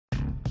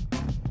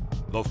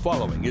The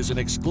following is an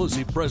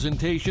exclusive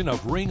presentation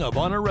of Ring of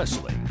Honor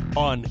Wrestling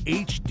on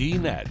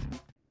HDNet.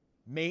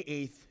 May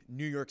 8th,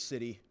 New York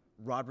City.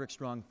 Roderick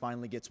Strong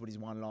finally gets what he's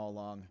wanted all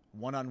along.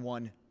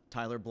 One-on-one,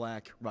 Tyler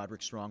Black,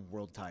 Roderick Strong,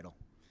 world title.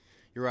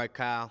 You're right,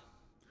 Kyle.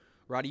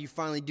 Roddy, you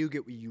finally do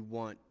get what you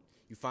want.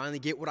 You finally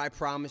get what I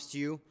promised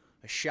you,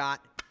 a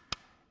shot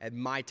at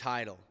my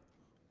title.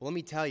 Well, let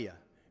me tell you,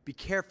 be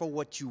careful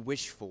what you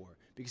wish for,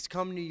 because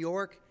come New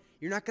York,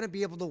 you're not going to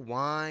be able to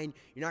whine,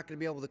 you're not going to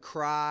be able to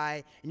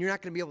cry, and you're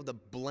not going to be able to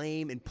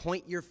blame and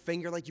point your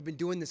finger like you've been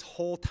doing this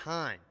whole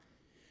time.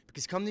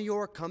 Because come New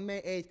York, come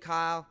May 8th,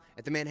 Kyle,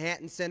 at the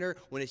Manhattan Center,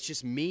 when it's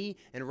just me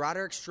and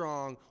Roderick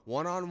Strong,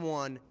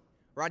 one-on-one,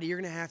 Roddy, you're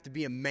going to have to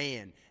be a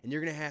man, and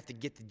you're going to have to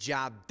get the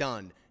job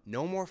done.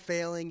 No more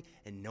failing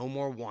and no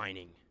more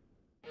whining.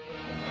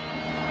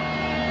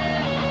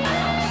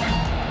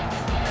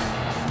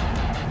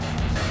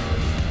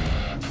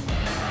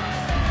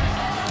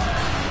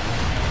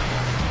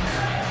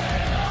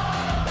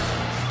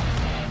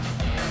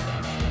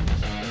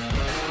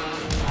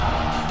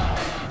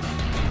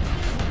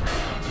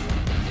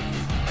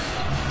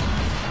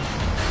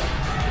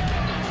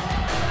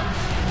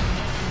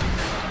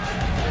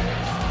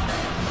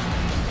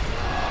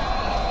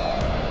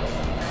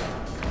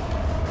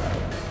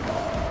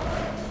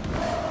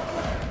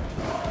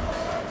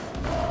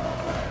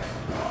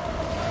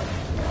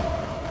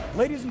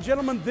 Ladies and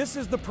gentlemen, this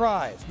is the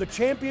prize, the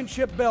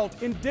championship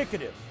belt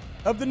indicative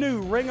of the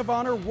new Ring of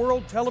Honor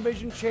World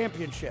Television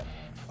Championship.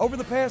 Over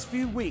the past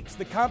few weeks,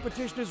 the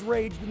competition has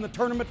raged in the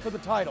tournament for the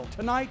title.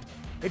 Tonight,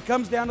 it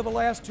comes down to the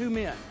last two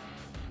men,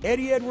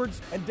 Eddie Edwards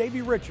and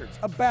Davey Richards,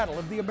 a battle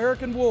of the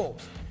American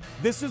Wolves.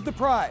 This is the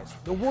prize,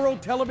 the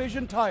World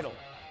Television title.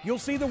 You'll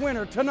see the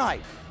winner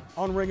tonight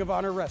on Ring of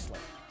Honor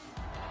Wrestling.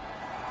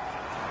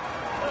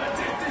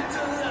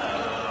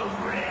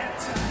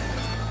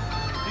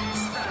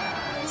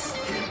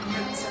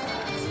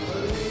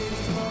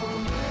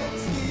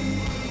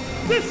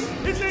 This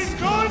is a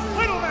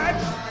non-title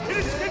match. It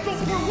is scheduled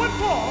for one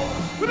fall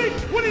with a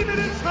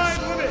 20-minute time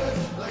limit.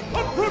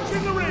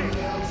 Approaching the ring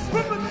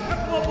from the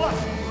Temple of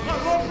Lust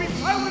on Long Beach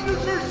Island, New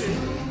Jersey,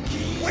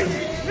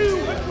 weighing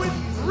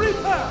 203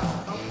 pounds,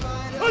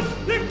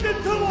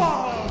 addicted to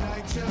law,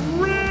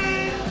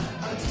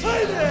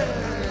 Titus.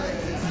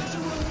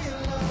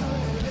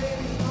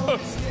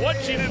 What?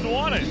 She didn't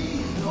want it.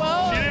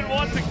 Well, she didn't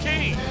want the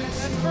key.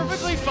 That's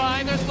perfectly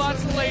fine. There's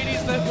lots of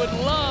ladies that would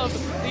love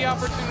the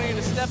opportunity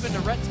to step into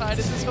Rhett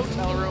Titus's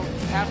hotel room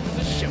after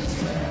the show.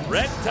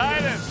 Rhett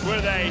Titus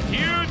with a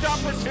huge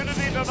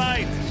opportunity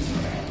tonight,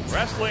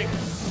 wrestling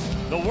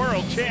the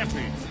world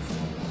champion.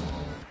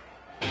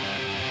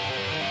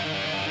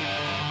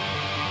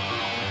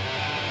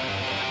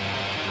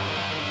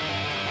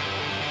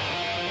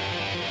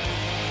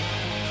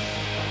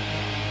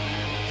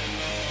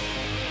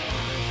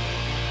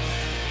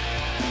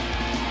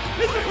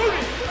 His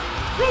opponent,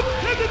 from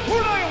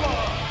Davenport, Iowa,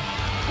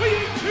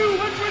 weighing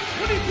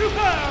 222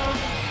 pounds,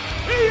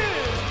 he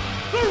is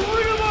the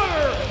Ring of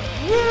Honor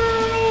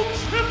World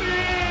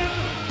Champion,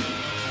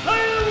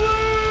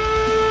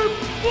 Tyler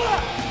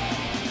Black.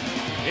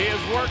 He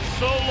has worked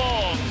so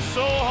long,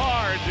 so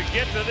hard to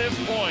get to this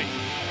point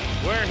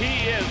where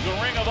he is the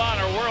Ring of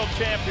Honor World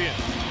Champion.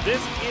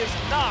 This is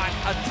not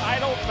a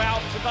title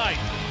bout tonight,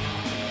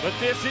 but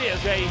this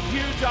is a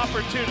huge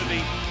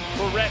opportunity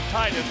for Rhett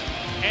Titus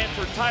and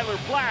for Tyler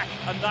Black,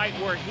 a night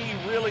where he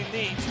really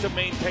needs to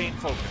maintain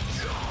focus.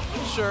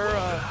 Sure,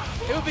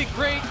 it would be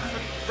great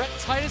for Rhett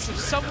Titus if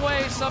some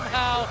way,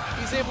 somehow,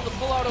 he's able to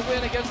pull out a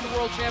win against the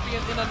world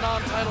champion in a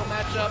non-title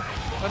matchup.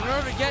 But in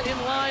order to get in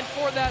line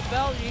for that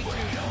belt, you need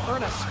to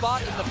earn a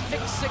spot in the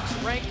Pick 6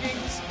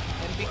 rankings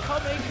and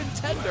become a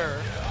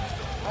contender.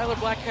 Tyler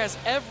Black has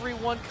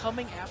everyone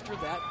coming after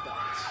that belt.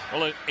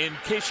 Well, in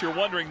case you're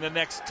wondering, the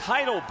next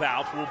title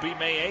bout will be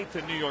May 8th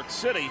in New York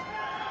City.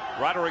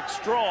 Roderick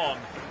Strong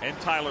and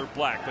Tyler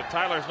Black. But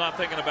Tyler's not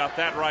thinking about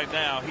that right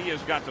now. He has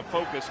got to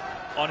focus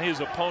on his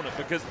opponent,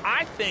 because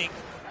I think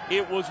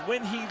it was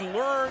when he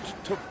learned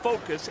to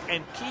focus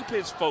and keep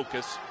his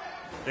focus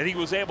that he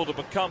was able to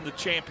become the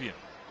champion.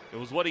 It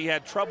was what he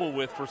had trouble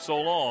with for so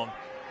long.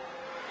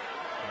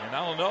 And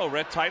I don't know,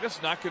 Rhett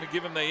Titus not going to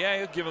give him the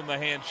yeah, give him the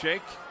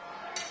handshake.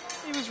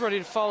 He was ready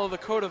to follow the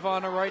code of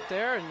honor right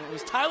there, and it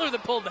was Tyler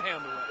that pulled the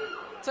hand away.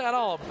 What's that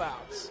all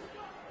about?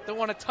 Don't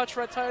want to touch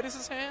Rhett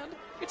Titus's hand?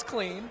 It's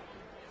clean.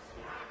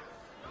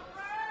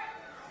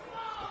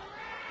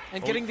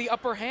 And getting the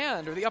upper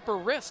hand or the upper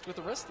wrist with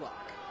the wrist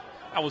lock.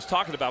 I was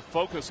talking about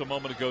focus a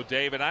moment ago,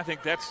 Dave, and I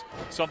think that's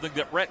something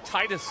that Rhett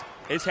Titus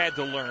has had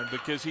to learn,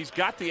 because he's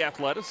got the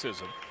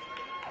athleticism.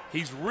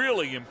 He's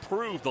really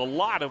improved a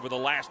lot over the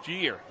last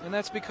year. And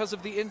that's because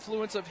of the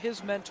influence of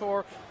his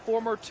mentor,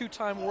 former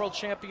two-time world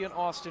champion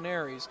Austin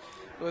Aries,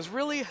 who has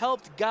really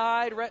helped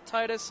guide Rhett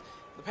Titus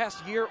the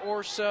past year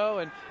or so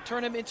and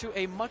turn him into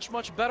a much,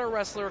 much better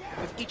wrestler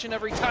with each and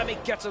every time he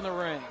gets in the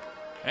ring.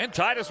 And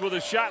Titus with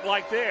a shot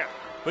like that.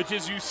 But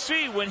as you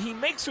see, when he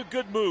makes a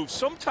good move,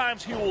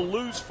 sometimes he will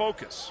lose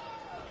focus.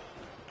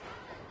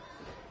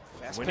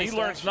 When he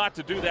learns not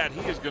to do that,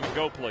 he is going to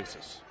go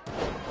places.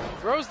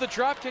 Throws the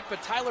drop kick,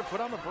 but Tyler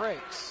put on the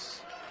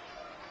brakes.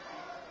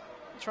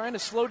 Trying to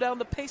slow down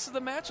the pace of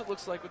the match, it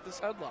looks like, with this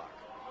headlock.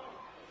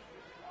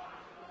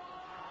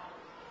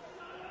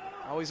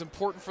 Always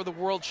important for the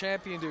world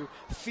champion to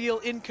feel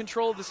in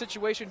control of the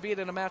situation, be it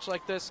in a match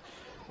like this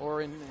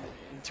or in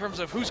terms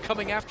of who's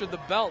coming after the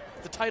belt,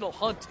 the title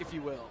hunt, if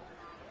you will.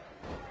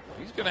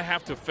 He's going to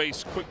have to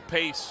face quick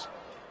pace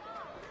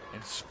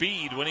and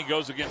speed when he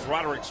goes against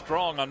Roderick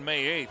Strong on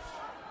May 8th.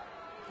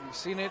 We've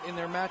seen it in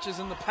their matches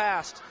in the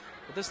past,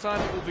 but this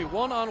time it will be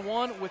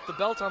one-on-one with the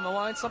belt on the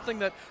line, something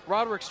that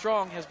Roderick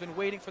Strong has been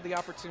waiting for the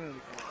opportunity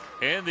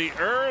for. And the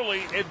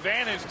early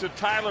advantage to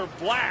Tyler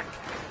Black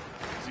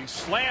as he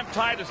slammed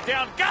Titus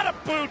down, got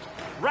a boot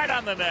right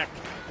on the neck.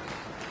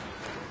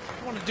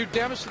 I want to do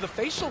damage to the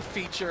facial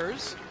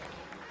features,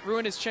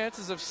 ruin his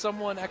chances of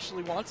someone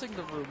actually wanting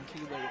the room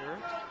key later.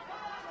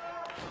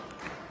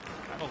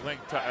 I don't think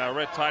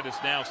Rhett Titus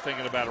now is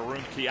thinking about a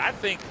room key. I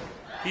think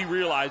he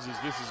realizes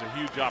this is a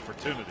huge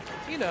opportunity.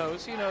 He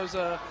knows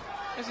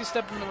as he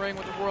stepped in the ring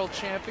with the world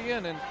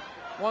champion and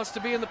wants to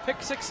be in the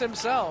pick six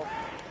himself.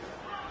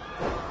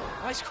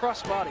 Nice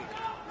crossbody.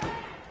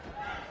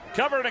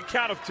 Covered a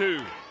count of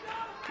 2.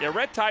 Yeah,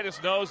 Rhett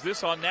Titus knows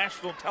this on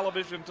national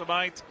television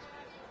tonight.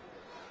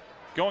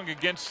 Going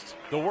against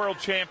the world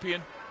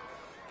champion.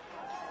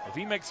 If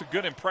he makes a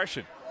good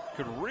impression,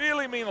 could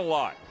really mean a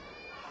lot.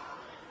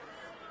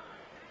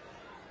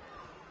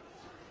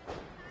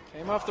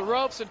 Came off the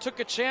ropes and took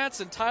a chance,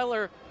 and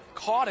Tyler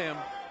caught him.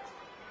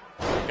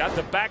 Got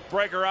the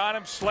backbreaker on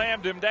him,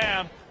 slammed him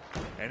down,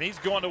 and he's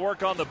going to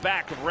work on the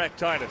back of Rhett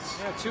Titus.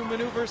 Yeah, 2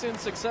 maneuvers in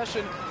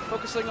succession,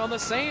 focusing on the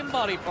same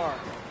body part.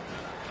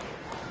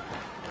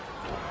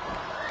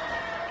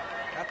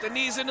 Got the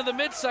knees into the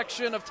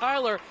midsection of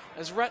Tyler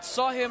as Rhett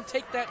saw him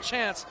take that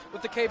chance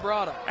with the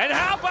K-Brada. And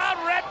how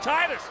about Rhett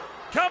Titus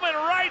coming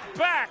right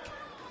back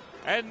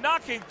and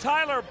knocking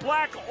Tyler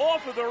Black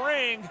off of the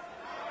ring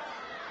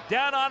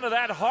down onto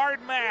that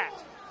hard mat.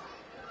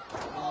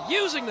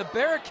 Using the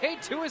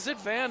barricade to his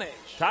advantage.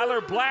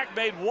 Tyler Black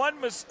made one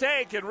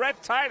mistake, and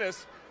Rhett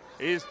Titus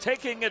is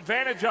taking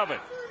advantage of it.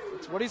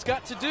 It's what he's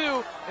got to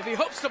do if he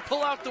hopes to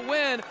pull out the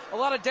win. A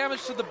lot of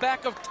damage to the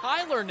back of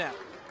Tyler now.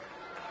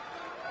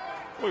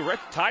 Boy, Rhett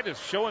Titus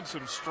showing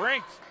some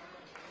strength.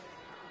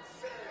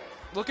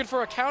 Looking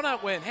for a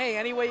count-out win. Hey,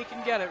 any way you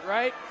can get it,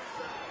 right?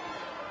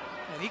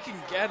 And he can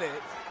get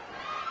it.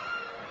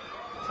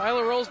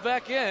 Tyler rolls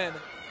back in.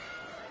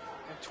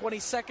 20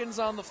 seconds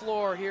on the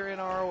floor here in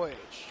ROH.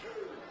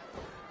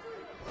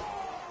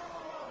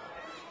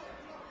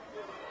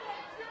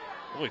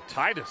 Boy,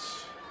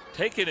 Titus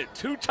taking it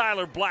to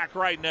Tyler Black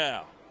right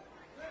now.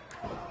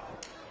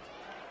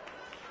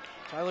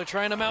 Tyler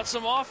trying to mount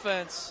some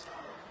offense.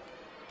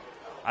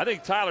 I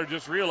think Tyler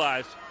just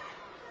realized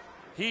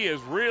he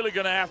is really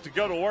going to have to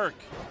go to work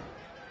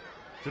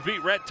to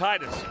beat Rhett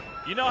Titus.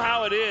 You know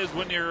how it is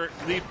when you're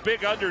the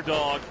big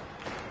underdog.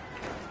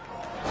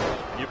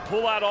 You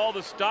pull out all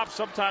the stops.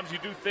 Sometimes you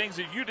do things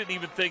that you didn't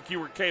even think you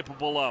were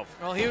capable of.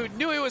 Well, he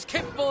knew he was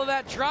capable of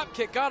that drop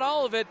kick, got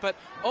all of it, but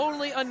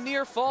only a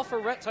near fall for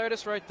Rhett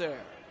Titus right there.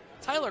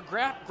 Tyler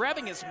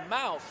grabbing his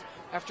mouth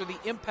after the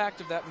impact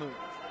of that move.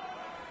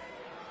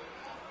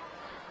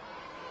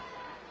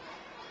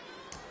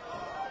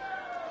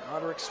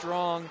 Roderick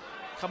Strong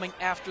coming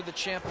after the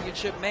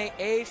championship May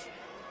 8th.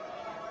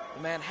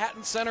 The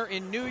Manhattan Center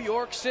in New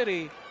York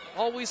City.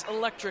 Always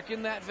electric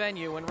in that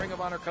venue when Ring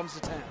of Honor comes to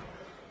town.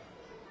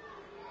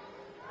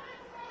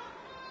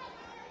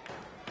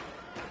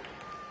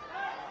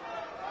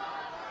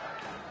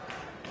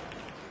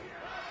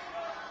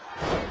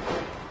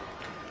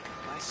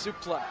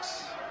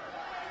 Suplex.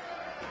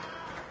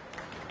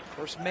 Of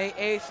course, May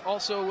 8th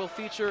also will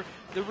feature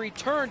the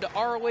return to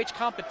ROH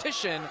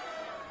competition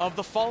of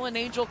the fallen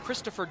angel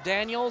Christopher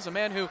Daniels, a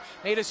man who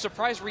made his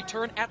surprise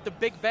return at the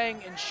Big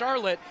Bang in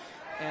Charlotte.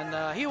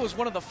 And he was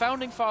one of the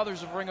founding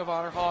fathers of Ring of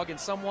Honor, Hog, and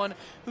someone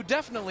who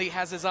definitely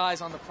has his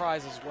eyes on the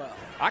prize as well.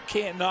 I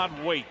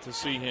cannot wait to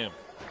see him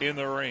in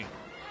the ring.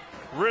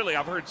 Really,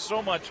 I've heard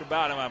so much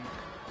about him. I'm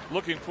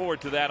looking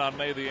forward to that on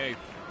May the 8th.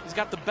 He's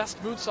got the best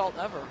moonsault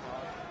ever.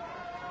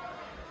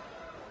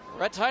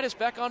 Rhett Titus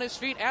back on his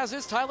feet, as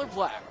is Tyler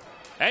Black.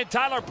 And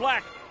Tyler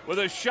Black with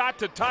a shot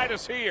to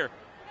Titus here.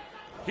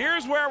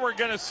 Here's where we're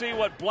going to see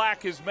what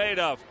Black is made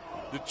of.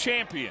 The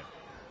champion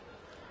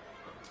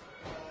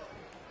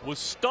was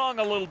stung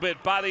a little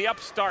bit by the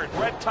upstart,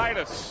 Rhett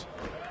Titus.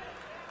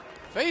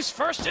 Face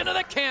first into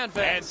the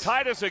canvas. And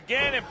Titus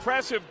again,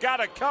 impressive, got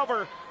a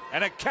cover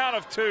and a count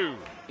of 2.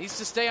 Needs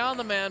to stay on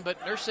the man,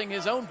 but nursing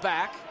his own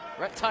back,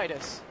 Rhett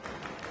Titus.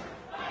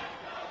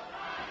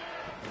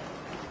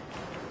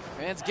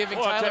 Fans giving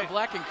Tyler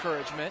Black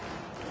encouragement.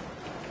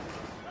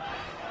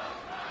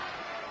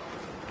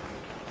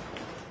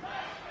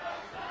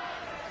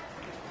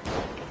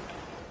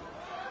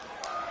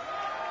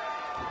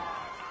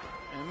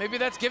 And maybe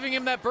that's giving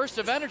him that burst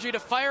of energy to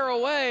fire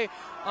away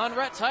on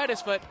Rhett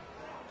Titus, but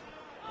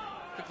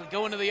quickly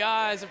go into the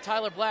eyes of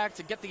Tyler Black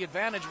to get the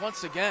advantage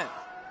once again.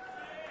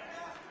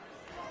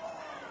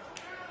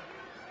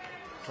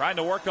 Trying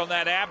to work on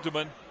that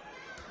abdomen.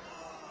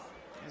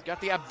 He's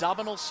got the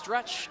abdominal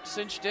stretch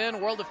cinched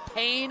in. World of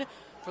pain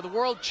for the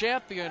world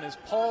champion as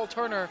Paul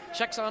Turner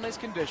checks on his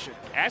condition.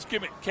 Ask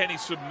him, can he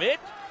submit?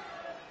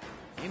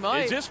 He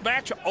might. Is this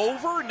match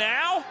over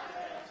now?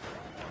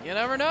 You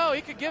never know.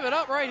 He could give it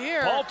up right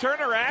here. Paul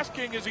Turner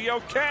asking, is he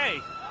okay?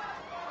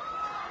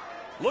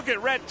 Look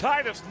at Rhett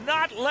Titus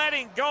not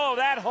letting go of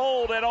that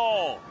hold at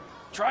all.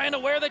 Trying to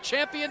wear the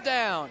champion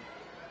down.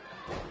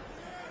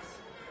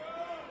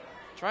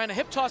 Trying to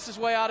hip toss his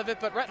way out of it,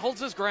 but Rhett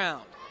holds his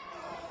ground.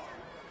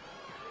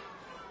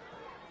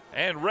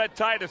 And Rhett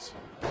Titus.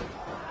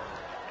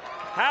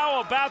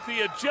 How about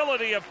the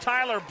agility of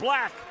Tyler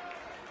Black?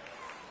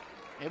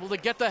 Able to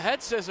get the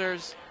head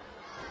scissors.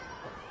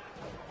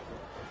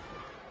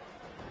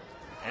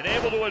 And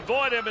able to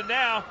avoid him, and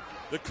now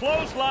the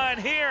clothesline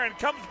here and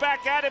comes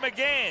back at him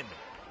again.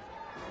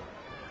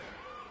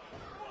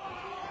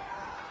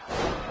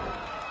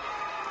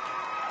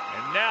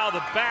 And now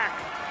the back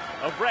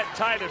of Rhett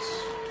Titus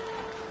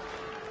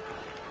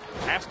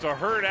has to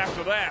hurt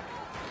after that.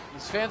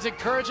 These fans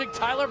encouraging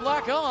Tyler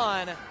Black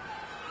on.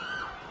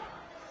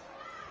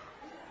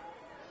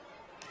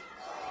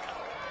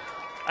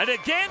 And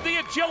again, the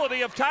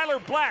agility of Tyler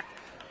Black.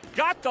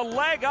 Got the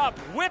leg up,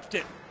 whipped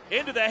it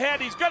into the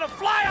head. He's going to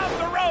fly off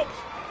the ropes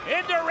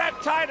into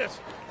Rhett Titus.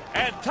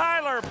 And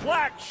Tyler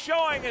Black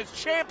showing his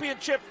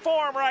championship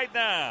form right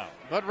now.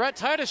 But Rhett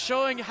Titus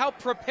showing how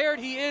prepared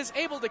he is,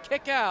 able to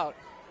kick out.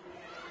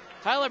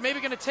 Tyler maybe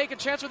going to take a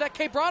chance with that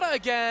Quebrada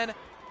again.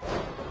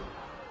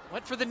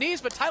 Went for the knees,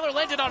 but Tyler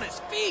landed on his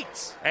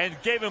feet. And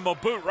gave him a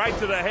boot right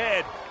to the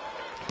head.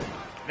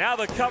 Now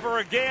the cover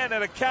again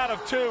at a count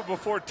of 2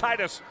 before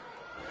Titus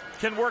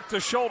can work the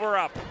shoulder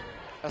up.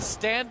 A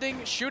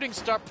standing shooting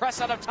star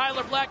press out of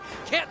Tyler Black.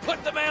 Can't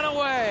put the man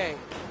away.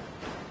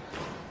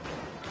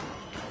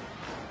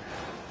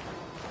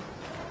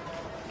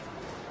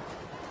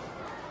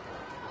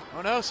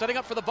 Oh no, setting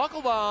up for the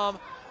buckle bomb.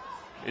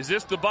 Is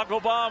this the buckle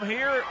bomb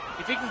here?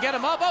 If he can get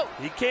him up, oh.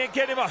 He can't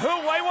get him up. Who?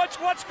 Wait,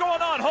 what's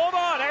going on? Hold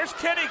on, there's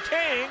Kenny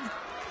King.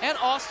 And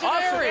Austin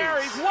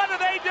Aries. What are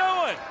they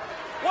doing?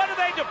 What are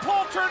they do?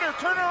 Paul Turner,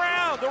 turn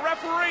around. The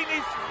referee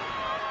needs...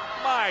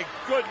 My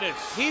goodness.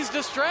 He's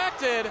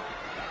distracted,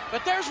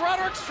 but there's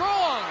Roderick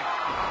Strong.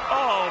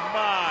 Oh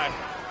my.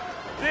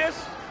 This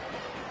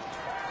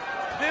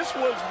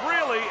was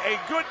really a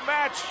good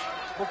match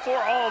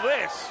before all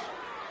this.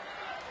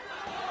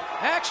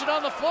 Action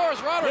on the floor as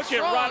Roderick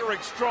Strong. Look at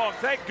Roderick Strong.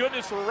 Thank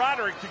goodness for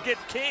Roderick to get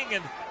King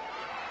and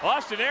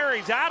Austin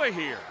Aries out of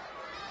here.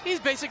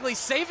 He's basically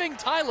saving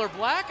Tyler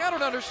Black. I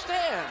don't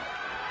understand.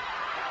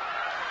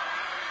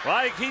 Well,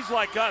 I think he's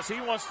like us.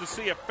 He wants to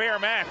see a fair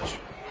match.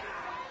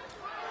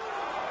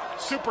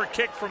 Super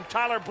kick from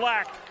Tyler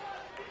Black.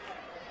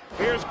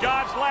 Here's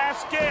God's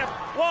last gift.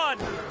 1,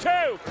 2,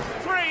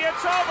 3.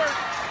 It's over.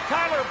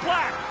 Tyler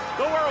Black,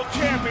 the world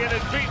champion,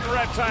 has beaten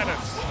Rhett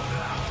Titus.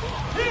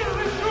 Here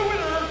is your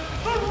winner,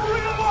 the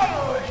Ring of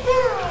Honor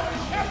World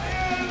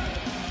Champion,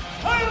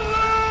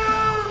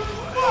 Tyler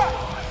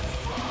Black.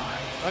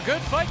 A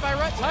good fight by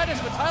Rhett Titus,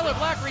 but Tyler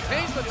Black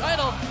retains the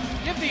title.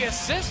 Give the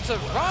assist to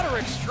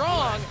Roderick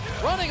Strong,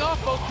 running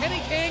off both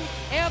Kenny King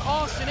and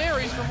Austin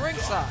Aries from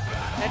ringside.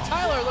 And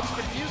Tyler looks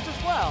confused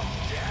as well.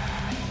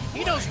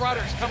 He knows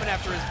Roderick's coming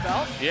after his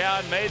belt. Yeah,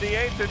 on May the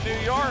 8th in New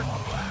York.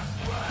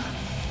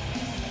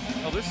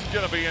 Well, this is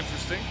going to be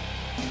interesting.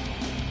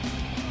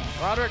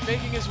 Roderick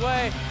making his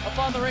way up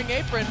on the ring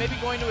apron, maybe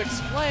going to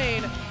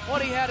explain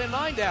what he had in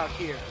mind out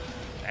here.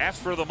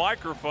 Asked for the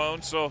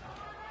microphone, so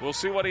we'll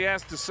see what he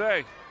has to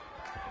say.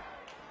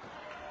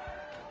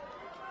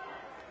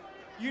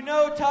 You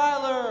know,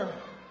 Tyler,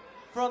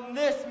 from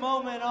this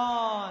moment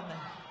on,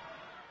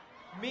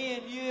 me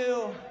and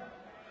you,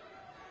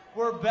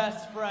 we're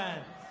best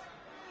friends.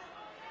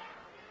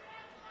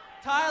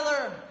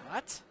 Tyler.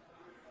 What?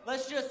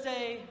 Let's just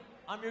say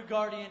I'm your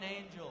guardian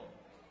angel.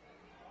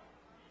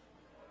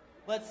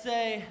 Let's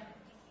say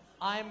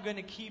I'm going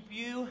to keep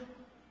you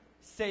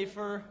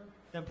safer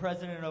than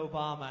President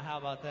Obama. How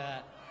about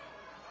that?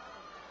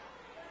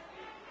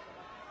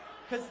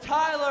 Because,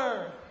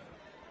 Tyler,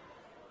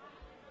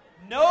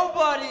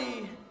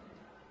 nobody,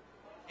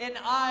 and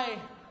I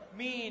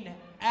mean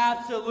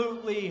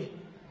absolutely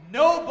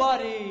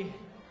nobody,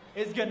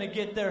 is going to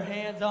get their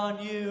hands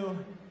on you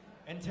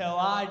until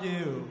I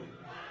do.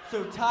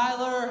 So,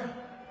 Tyler,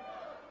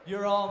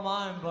 you're all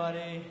mine,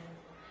 buddy.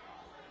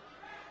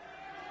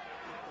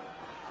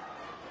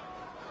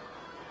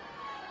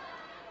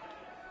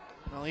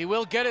 Well, he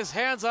will get his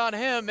hands on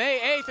him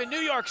May 8th in New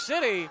York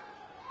City.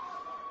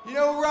 You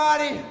know,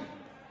 Roddy,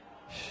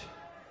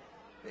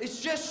 it's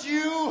just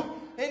you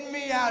and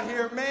me out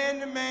here,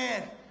 man to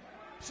man.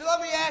 So let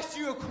me ask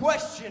you a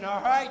question,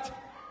 all right?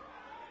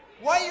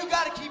 Why you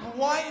gotta keep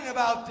whining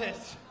about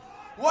this?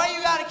 Why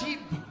you gotta keep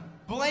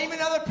blaming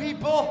other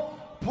people,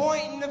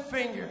 pointing the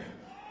finger?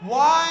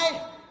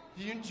 Why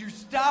didn't you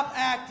stop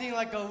acting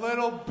like a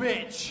little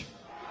bitch?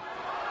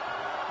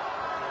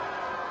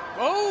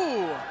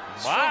 Oh,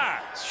 my.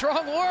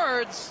 Strong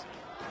words.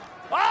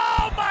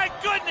 Oh, my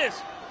goodness.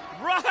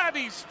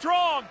 Roddy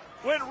Strong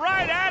went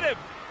right at him.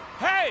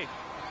 Hey,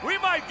 we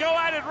might go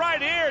at it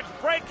right here.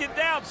 It's breaking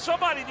down.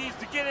 Somebody needs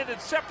to get in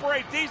and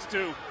separate these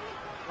two.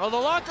 Well, the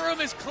locker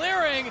room is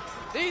clearing.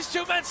 These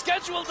two men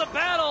scheduled to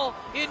battle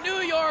in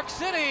New York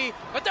City,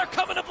 but they're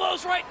coming to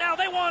blows right now.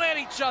 They want at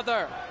each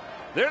other.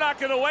 They're not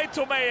going to wait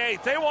till May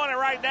 8th. They want it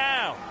right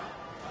now.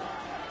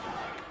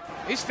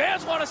 These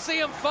fans want to see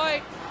him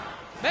fight.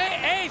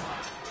 May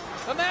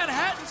 8th, the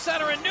Manhattan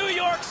Center in New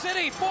York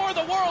City for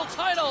the world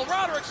title.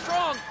 Roderick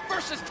Strong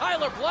versus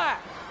Tyler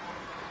Black.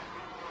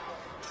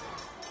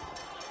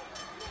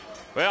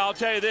 Well, I'll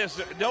tell you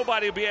this.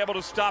 Nobody will be able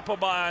to stop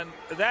him on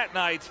that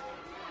night.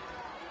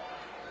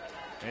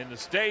 And the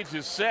stage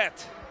is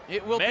set.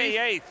 It will May be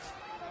 8th.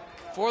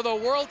 For the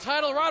world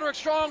title. Roderick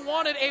Strong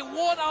wanted a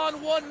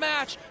one-on-one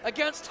match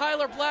against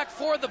Tyler Black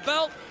for the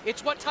belt.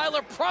 It's what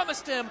Tyler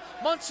promised him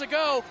months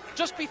ago,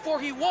 just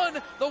before he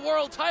won the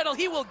world title.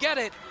 He will get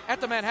it at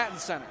the Manhattan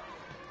Center.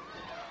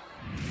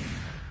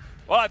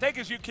 Well, I think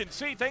as you can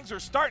see, things are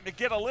starting to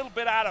get a little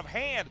bit out of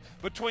hand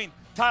between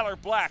Tyler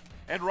Black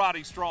and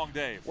Roddy Strong,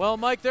 Dave. Well,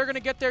 Mike, they're going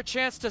to get their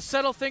chance to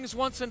settle things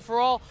once and for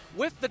all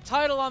with the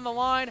title on the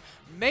line.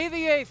 May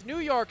the 8th, New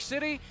York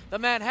City, the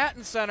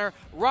Manhattan Center.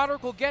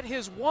 Roderick will get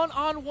his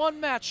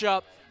one-on-one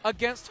matchup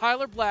against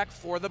Tyler Black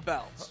for the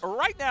belt.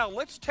 Right now,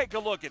 let's take a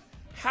look at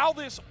how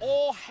this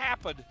all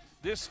happened,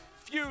 this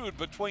feud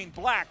between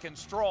Black and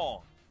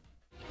Strong.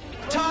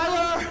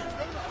 Tyler,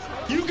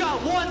 you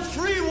got one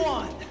free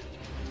one.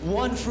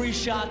 One free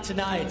shot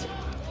tonight.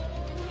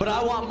 But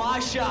I want my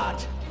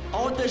shot. I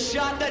want the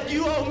shot that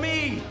you owe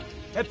me.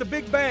 At the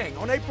Big Bang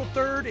on April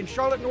 3rd in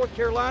Charlotte, North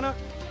Carolina,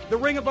 the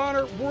Ring of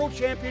Honor World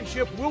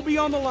Championship will be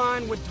on the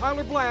line when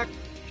Tyler Black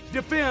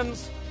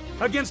defends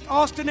against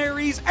Austin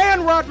Aries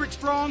and Roderick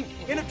Strong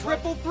in a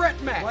triple threat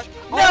match.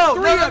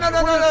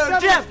 No,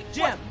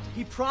 Jim.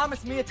 He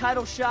promised me a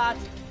title shot,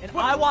 and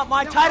I want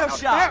my title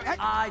shot.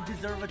 I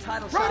deserve a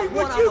title shot. Roddy,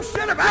 would you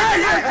shut up?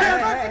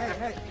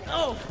 Hey.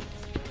 Oh.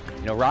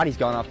 You know, Roddy's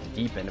gone off the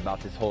deep end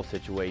about this whole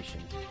situation.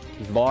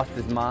 He's lost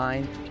his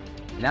mind,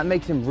 and that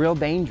makes him real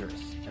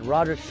dangerous. And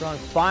Roderick Strong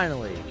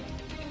finally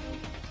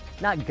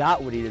not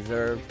got what he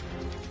deserved,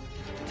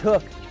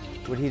 took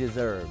what he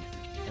deserved,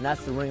 and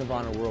that's the Ring of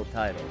Honor World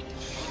title.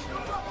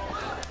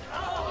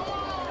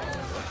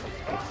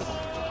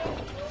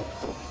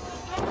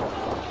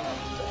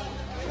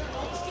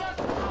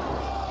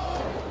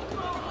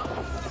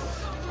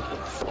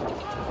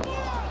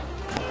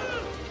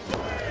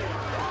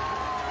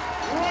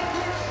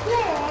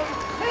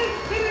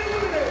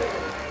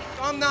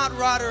 I'm not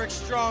Roderick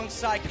Strong's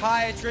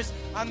psychiatrist.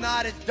 I'm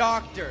not his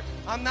doctor.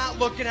 I'm not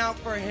looking out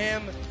for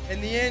him. In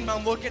the end,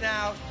 I'm looking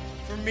out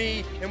for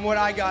me and what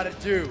I gotta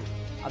do.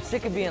 I'm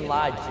sick of being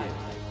lied to.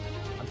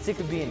 I'm sick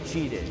of being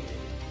cheated.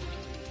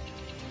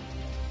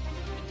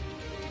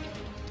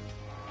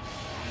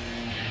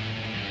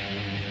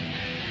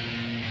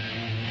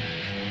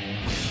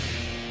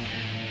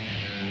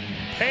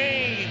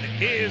 Pain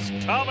is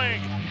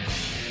coming.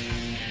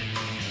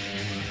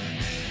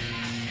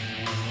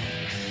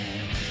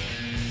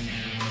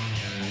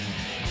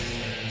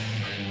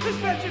 This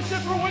match is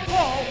set for one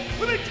fall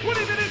with a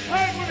 20-minute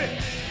time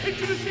limit.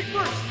 Introducing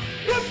first,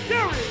 from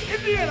Gary,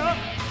 Indiana,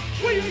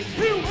 weighing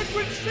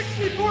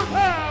 264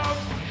 pounds,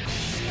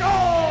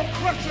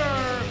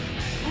 Skullkrusher,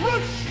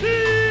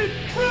 Rasche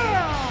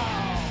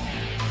Brown.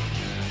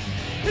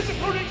 His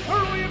opponent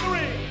currently in the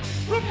ring,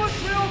 from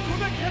Montreal,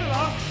 Quebec,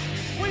 Canada,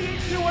 weighing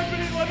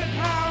 211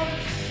 pounds,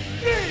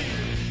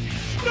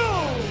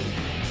 Stone.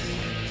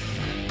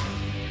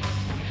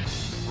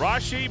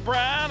 Rasche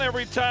Brown,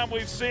 every time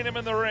we've seen him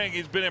in the ring,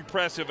 he's been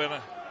impressive. And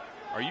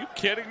are you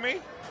kidding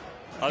me?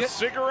 A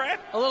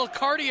cigarette? A little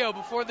cardio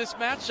before this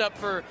matchup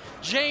for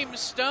James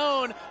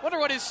Stone. Wonder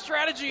what his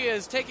strategy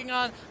is, taking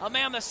on a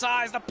man the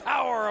size, the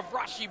power of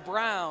Rasche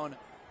Brown.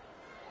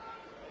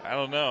 I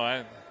don't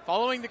know.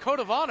 Following the code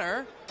of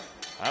honor.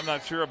 I'm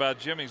not sure about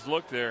Jimmy's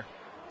look there.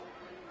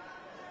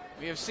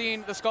 We have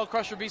seen the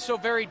Skullkrusher be so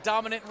very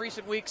dominant in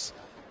recent weeks.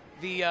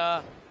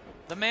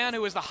 The man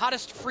who is the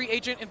hottest free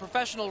agent in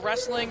professional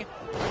wrestling.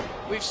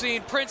 We've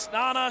seen Prince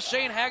Nana,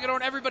 Shane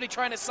Hagedorn, everybody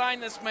trying to sign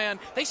this man.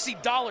 They see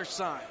dollar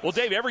signs. Well,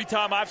 Dave, every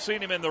time I've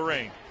seen him in the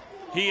ring,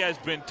 he has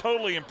been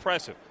totally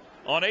impressive.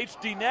 On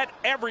HDNet,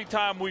 every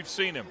time we've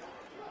seen him,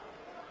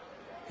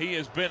 he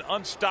has been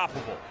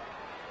unstoppable.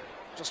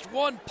 Just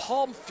one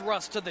palm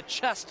thrust to the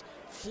chest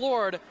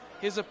floored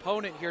his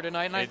opponent here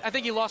tonight, and I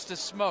think he lost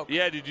his smoke.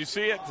 Yeah, did you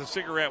see it? The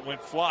cigarette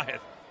went flying.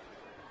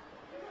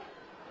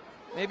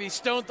 Maybe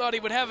Stone thought he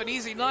would have an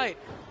easy night.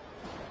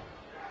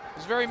 He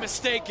was very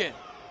mistaken.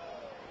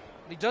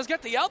 He does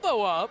get the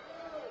elbow up.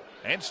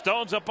 And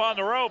Stone's up on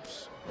the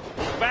ropes.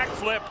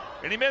 Backflip,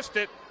 and he missed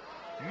it.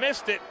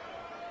 Missed it.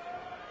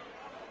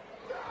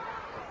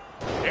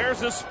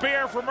 There's a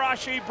spear from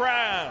Rasche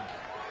Brown.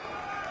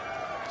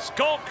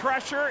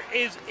 Skullkrusher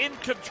is in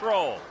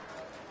control.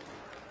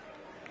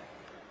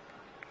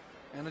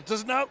 And it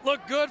does not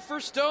look good for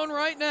Stone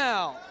right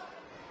now.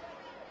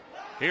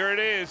 Here it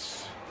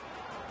is.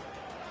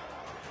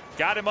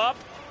 Got him up.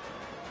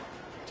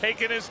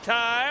 taking his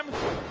time.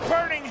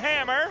 Burning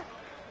hammer.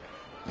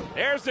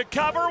 There's the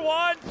cover.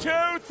 1,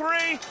 2,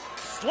 3.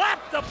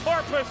 Slap the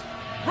porpoise.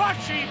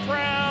 Rasche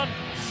Brown.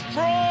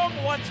 Strong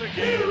once again.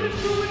 Here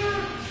is the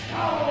winner,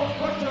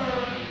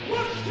 Skullkrusher,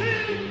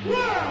 Rasche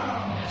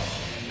Brown.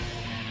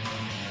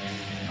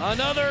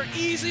 Another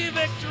easy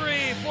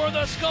victory for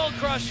the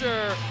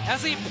Skullkrusher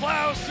as he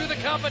plows through the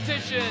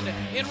competition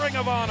in Ring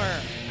of Honor.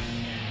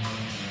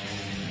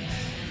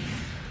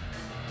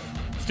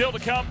 Still to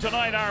come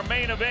tonight, our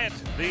main event,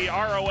 the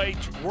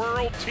ROH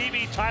World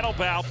TV title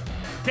bout.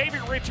 Davey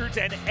Richards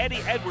and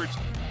Eddie Edwards.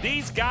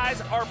 These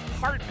guys are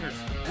partners.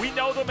 We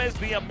know them as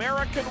the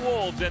American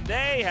Wolves, and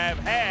they have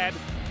had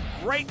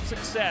great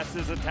success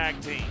as a tag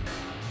team.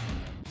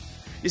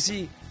 You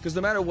see, because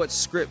no matter what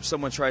script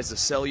someone tries to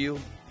sell you,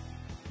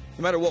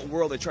 no matter what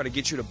world they try to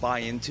get you to buy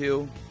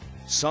into,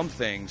 some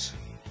things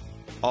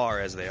are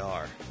as they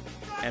are.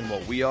 And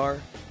what we are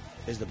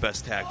is the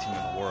best tag team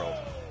in the world.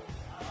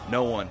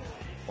 No one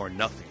or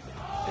nothing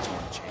is going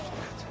to change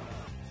that.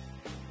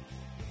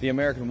 The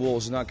American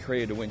Wolves is not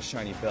created to win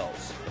shiny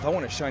belts. If I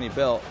want a shiny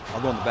belt,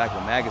 I'll go in the back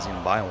of a magazine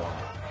and buy one.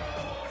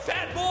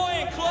 Fat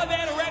Boy and Club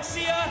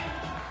Anorexia,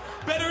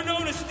 better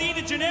known as Steve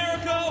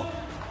Generico,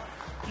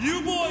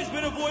 you boys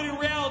been avoiding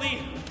reality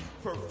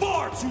for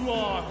far too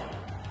long.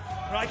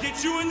 When I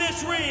get you in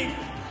this ring,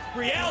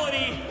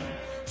 reality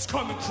is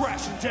coming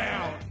crashing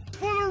down.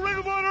 For the Ring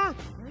of Honor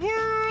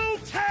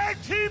World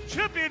Tag Team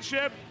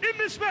Championship, in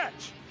this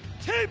match,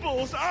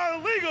 tables are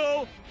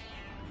legal.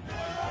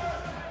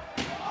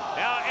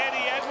 Now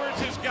Eddie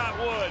Edwards has got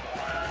wood.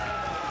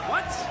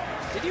 What?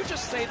 Did you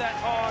just say that,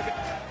 Hog?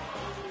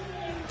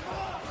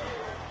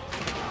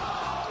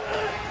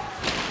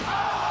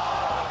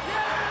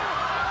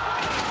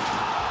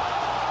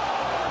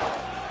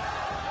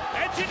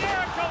 And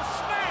Generico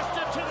smashed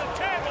into the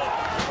table.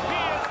 He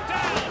is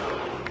down.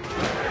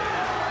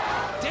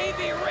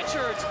 Davey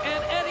Richards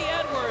and Eddie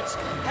Edwards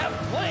have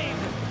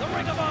claimed the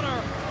Ring of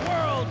Honor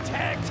World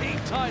Tag Team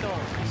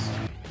titles.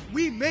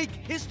 We make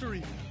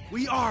history.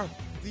 We are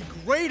the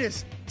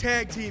greatest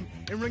tag team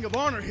in Ring of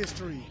Honor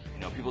history. You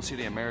know, people see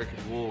the American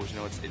Wolves, you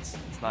know, it's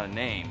not a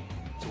name,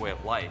 it's a way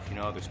of life. You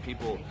know, there's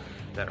people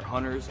that are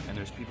hunters and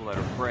there's people that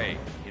are prey.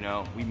 You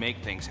know, we make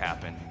things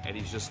happen.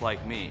 Eddie's just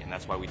like me, and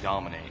that's why we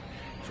dominate.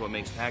 So what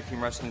makes tag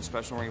team wrestling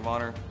special in Ring of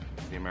Honor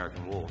is the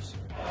American Wolves.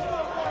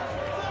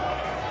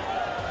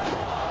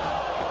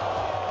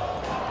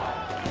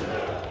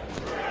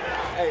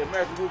 Hey,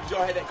 American Wolves,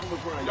 y'all had that coming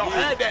from y'all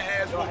had that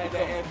ass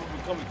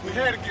coming. We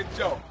had to get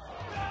Joe.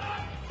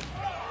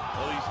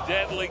 Well, these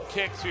deadly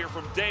kicks here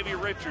from Davey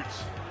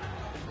Richards.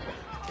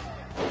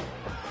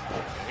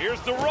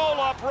 Here's the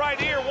roll-up right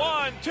here.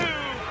 1, 2, 3,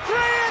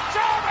 it's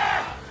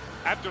over!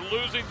 After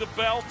losing the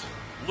belt,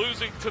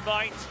 losing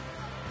tonight,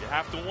 you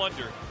have to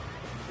wonder,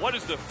 what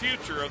is the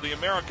future of the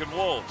American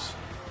Wolves?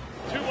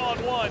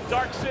 2-on-1,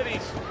 Dark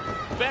City's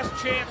best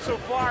chance so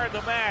far in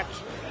the match.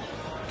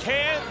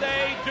 Can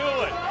they do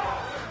it?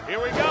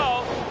 Here we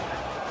go.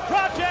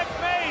 Project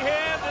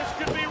Mayhem, this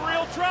could be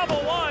real trouble.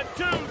 1,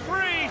 2,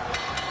 3,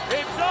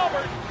 it's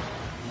over.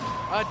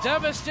 A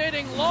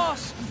devastating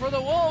loss for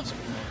the Wolves.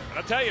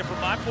 I'll tell you,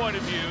 from my point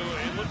of view,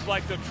 it looks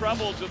like the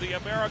troubles of the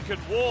American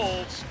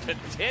Wolves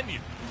continue.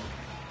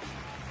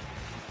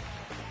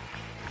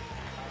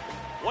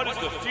 What is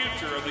the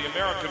future of the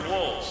American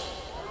Wolves?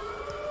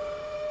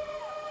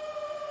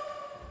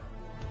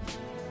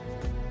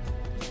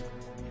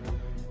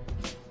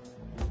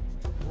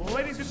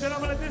 Ladies and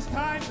gentlemen, at this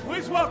time,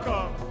 please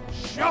welcome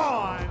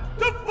Shawn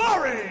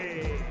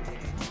Davey.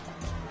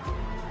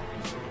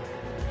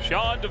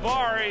 Shawn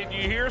Davey, and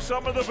you hear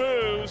some of the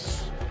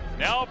boos.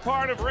 Now a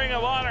part of Ring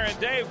of Honor, and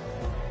Dave,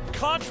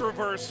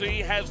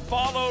 controversy has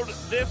followed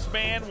this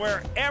man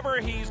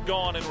wherever he's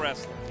gone in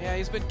wrestling. Yeah,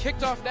 he's been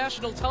kicked off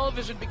national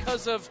television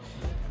because of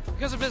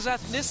his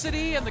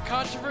ethnicity and the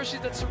controversy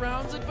that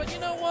surrounds it. But you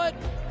know what?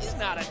 He's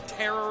not a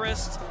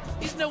terrorist.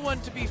 He's no one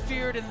to be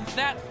feared in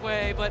that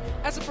way. But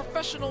as a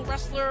professional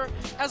wrestler,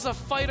 as a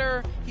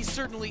fighter, he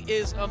certainly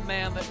is a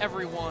man that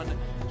everyone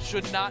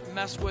should not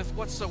mess with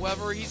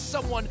whatsoever. He's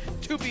someone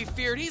to be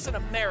feared. He's an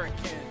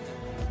American.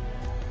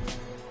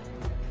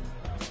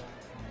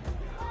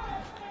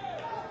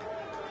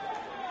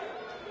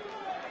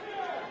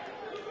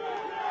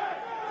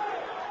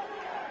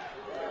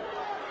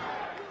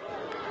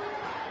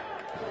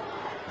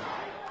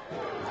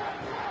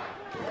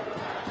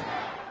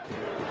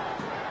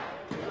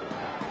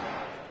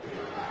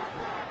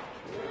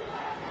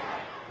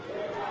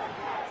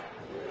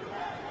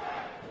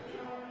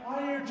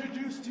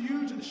 Introduce to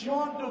you to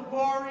Shawn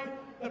Davey,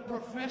 the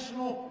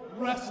professional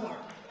wrestler.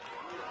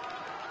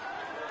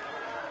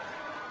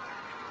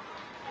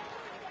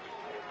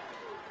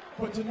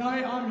 But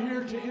tonight I'm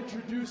here to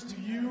introduce to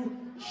you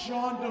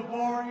Shawn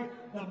Davey,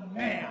 the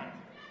man.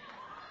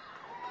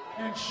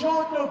 And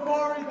Shawn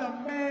Davey, the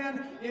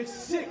man, is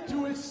sick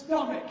to his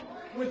stomach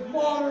with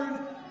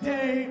modern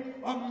day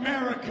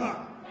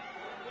America.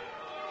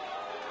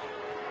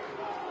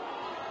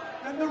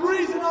 And the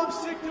reason I'm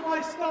sick to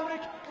my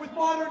stomach with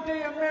modern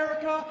day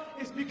America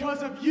is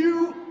because of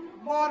you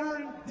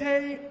modern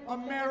day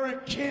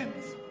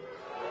Americans.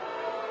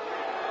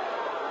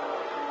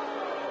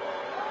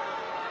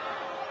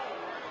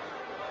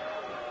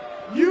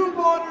 You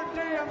modern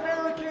day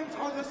Americans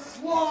are the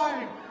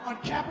slime on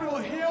Capitol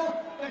Hill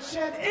that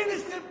shed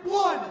innocent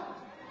blood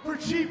for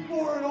cheap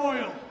foreign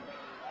oil.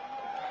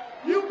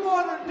 You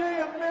modern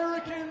day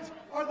Americans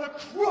are the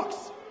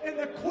crooks in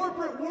the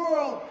corporate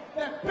world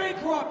that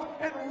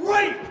bankrupt and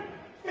rape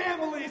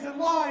families and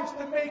lives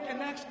to make an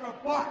extra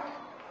buck.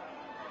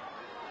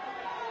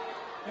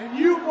 And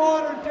you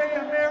modern day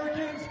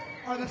Americans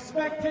are the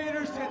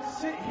spectators that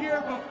sit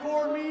here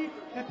before me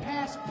and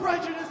pass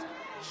prejudice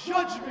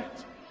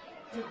judgment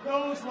to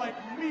those like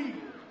me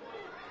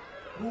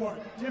who are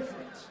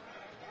different.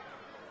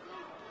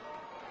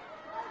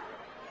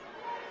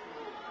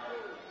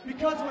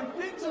 Because when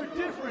things are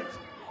different,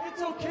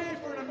 it's okay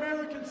for an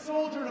American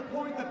soldier to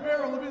point the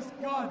barrel of his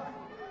gun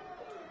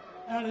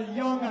at a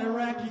young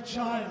Iraqi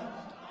child.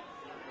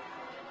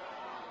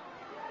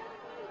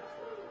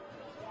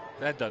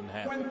 That doesn't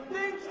happen. When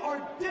things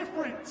are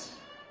different,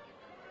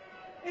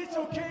 it's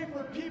okay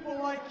for people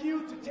like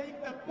you to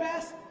take the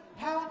best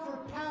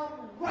pound-for-pound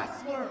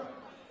wrestler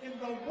in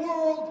the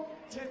world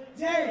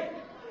today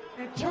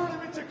and turn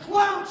him into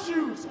clown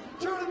shoes,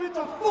 turn him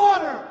into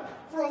fodder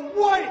for a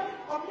white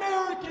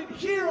American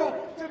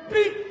hero to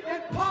beat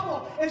and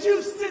pummel as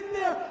you sit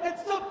there and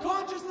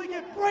subconsciously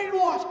get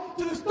brainwashed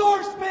to the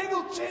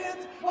star-spangled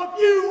chants of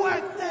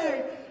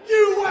USA,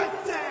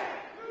 USA.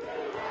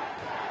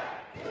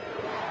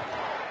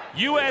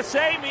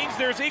 USA means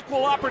there's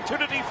equal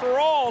opportunity for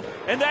all,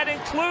 and that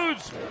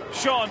includes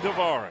Sean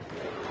Devary.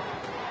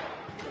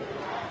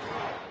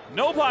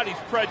 Nobody's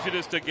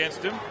prejudiced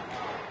against him.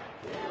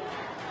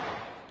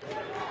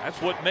 That's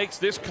what makes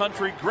this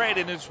country great,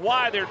 and it's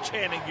why they're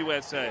chanting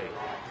USA.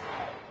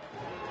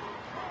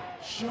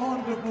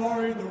 Sean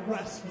Devary, the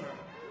wrestler,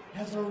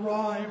 has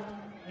arrived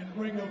in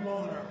Ring of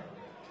Honor.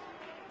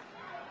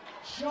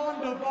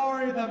 Sean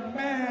Devary, the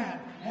man,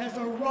 has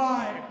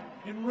arrived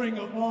in Ring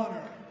of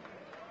Honor.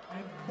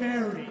 And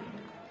very,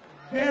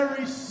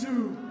 very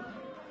soon,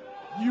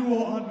 you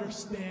will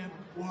understand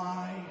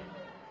why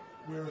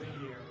we're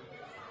here.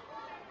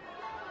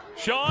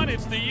 Sean,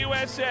 it's the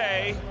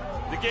USA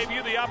that gave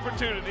you the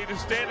opportunity to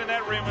stand in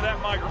that ring with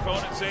that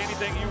microphone and say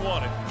anything you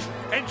wanted.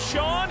 And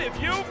Sean, if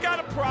you've got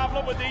a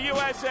problem with the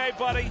USA,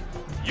 buddy,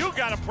 you've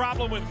got a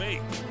problem with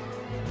me.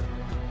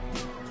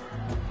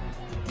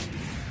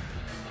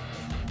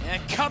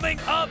 And coming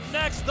up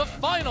next, the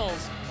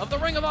finals of the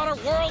Ring of Honor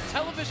World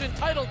Television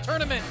Title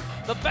Tournament.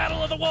 The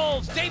Battle of the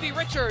Wolves, Davey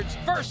Richards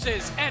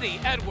versus Eddie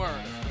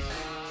Edwards.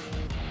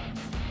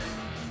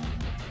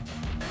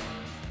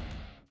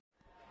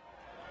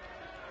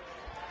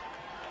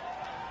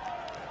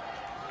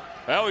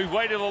 Well, we've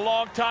waited a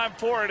long time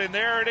for it, and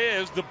there it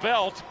is, the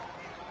belt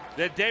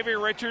that Davey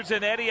Richards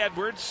and Eddie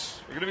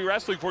Edwards are going to be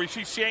wrestling for. You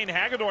see Shane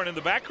Hagedorn in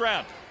the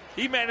background.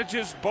 He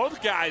manages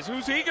both guys.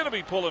 Who's he going to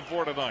be pulling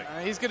for tonight?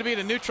 He's going to be in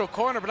a neutral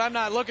corner, but I'm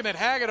not looking at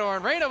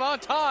Hagedorn. Reign of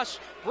Montage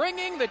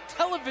bringing the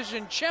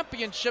television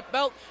championship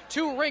belt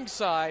to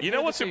ringside. You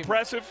know what's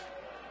impressive?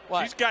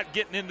 What? She's got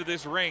getting into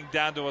this ring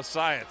down to a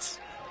science.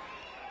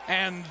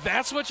 And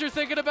that's what you're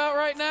thinking about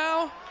right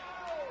now?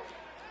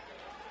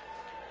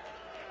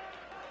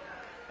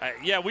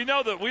 Yeah, we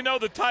know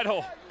the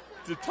title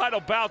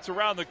bout's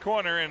around the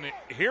corner, and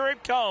here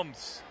it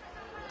comes.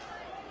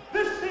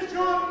 This is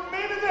your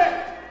main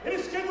event. It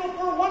is scheduled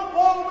for one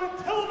fall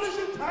with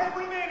television time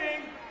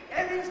remaining,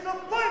 and it's the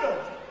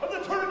finals of the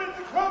tournament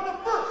to crown the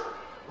first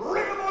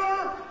Ring of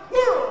Honor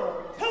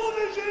World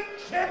Television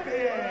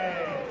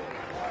Champion.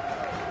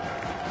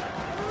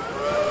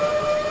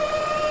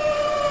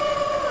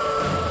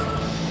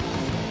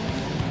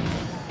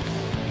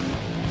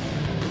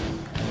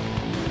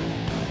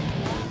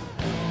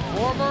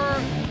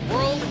 Former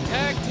World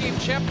Tag Team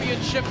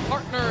Championship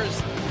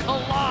partners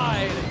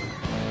collide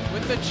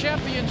with the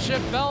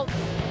championship belt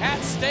at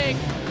stake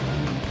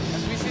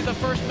as we see the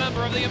first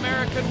member of the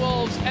American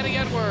Wolves, Eddie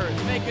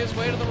Edwards, make his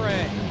way to the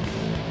ring.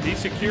 He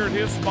secured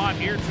his spot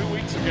here 2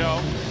 weeks ago.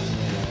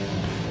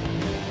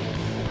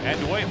 Had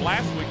to wait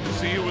last week to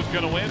see who was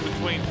going to win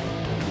between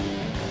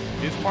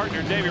his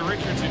partner Davey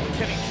Richards and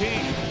Kenny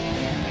King.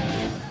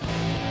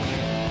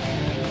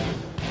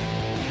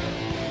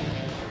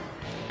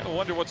 I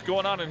wonder what's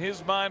going on in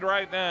his mind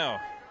right now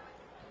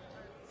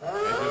as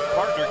his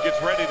partner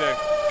gets ready to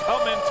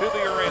come into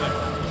the arena.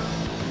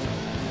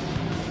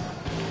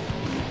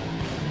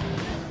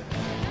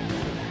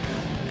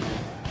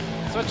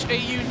 Such a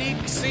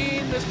unique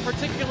scene, this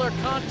particular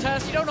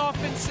contest. You don't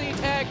often see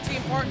tag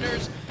team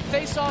partners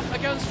face off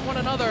against one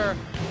another.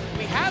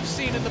 We have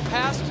seen in the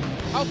past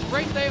how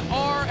great they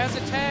are as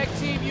a tag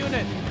team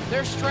unit.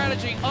 Their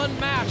strategy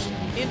unmatched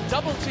in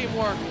double team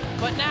work,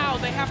 but now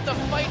they have to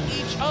fight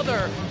each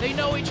other. They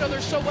know each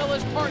other so well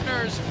as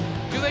partners.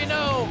 Do they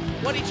know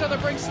what each other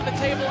brings to the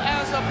table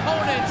as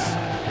opponents?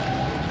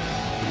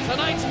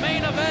 Tonight's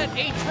main event,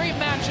 a dream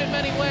match in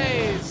many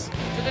ways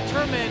to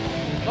determine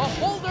the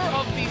holder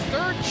of the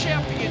third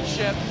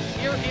championship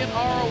here in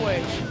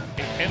ROH.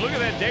 And look at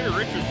that, Davey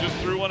Richards just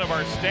threw one of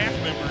our staff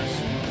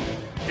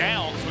members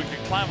down so we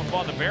could climb up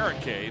on the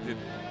barricade. And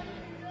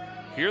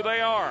here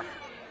they are.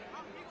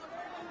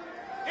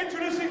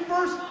 Introducing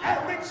first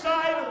at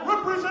ringside,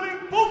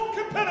 representing both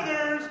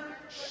competitors,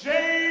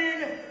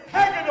 Shane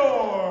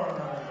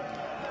Hagedorn.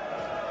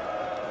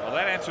 Well,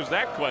 that answers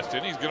that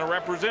question. He's going to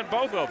represent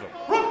both of them.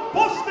 From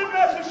Boston,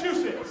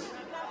 Massachusetts,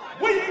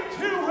 weighing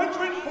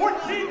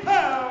 214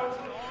 pounds,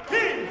 he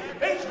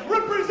is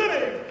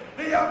representing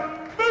the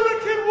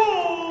American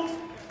Wolves,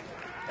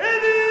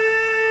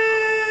 Eddie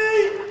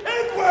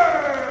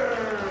Edwards.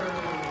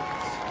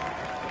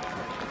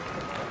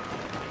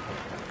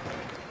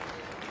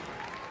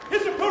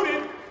 His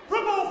opponent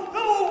from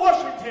Othello,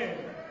 Washington,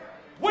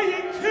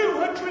 weighing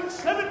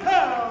 207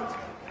 pounds,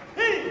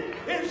 he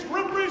is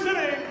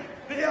representing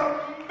the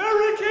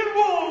American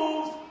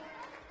Wolves,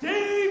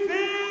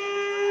 Davey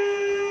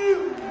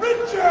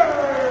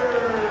Richards.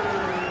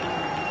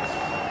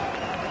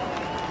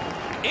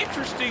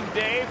 Interesting,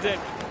 Dave, that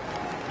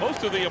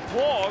most of the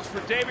applause for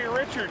Davey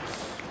Richards.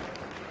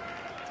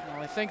 Well,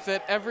 I think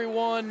that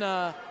everyone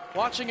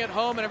watching at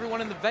home and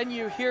everyone in the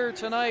venue here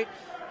tonight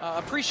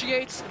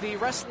appreciates the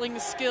wrestling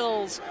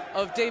skills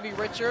of Davey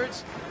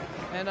Richards.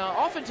 And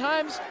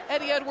oftentimes,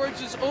 Eddie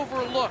Edwards is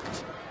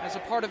overlooked as a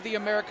part of the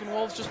American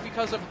Wolves just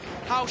because of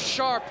how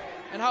sharp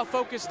and how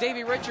focused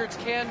Davey Richards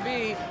can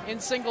be in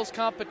singles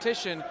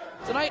competition.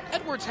 Tonight,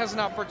 Edwards has an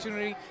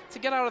opportunity to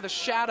get out of the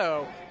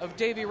shadow of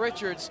Davey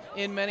Richards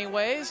in many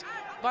ways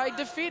by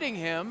defeating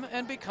him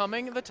and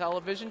becoming the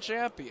television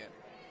champion.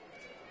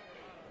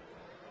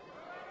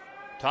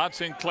 Todd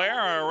Sinclair,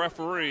 our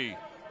referee,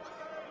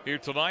 here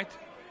tonight,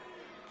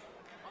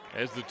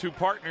 as the two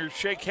partners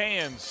shake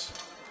hands,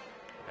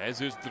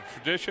 as is the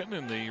tradition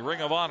in the Ring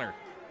of Honor.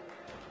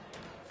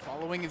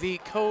 Following the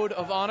Code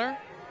of Honor.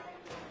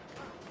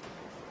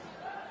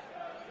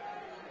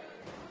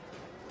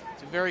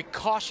 Two very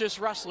cautious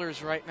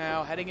wrestlers right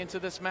now heading into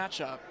this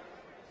matchup.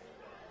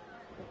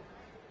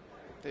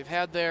 They've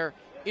had their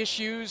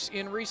issues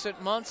in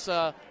recent months,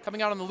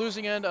 coming out on the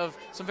losing end of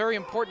some very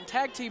important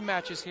tag team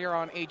matches here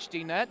on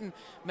HDNet, and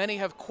many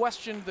have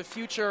questioned the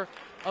future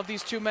of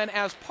these two men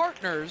as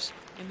partners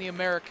in the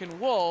American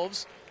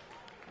Wolves.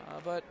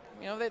 But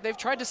you know, they've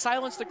tried to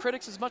silence the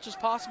critics as much as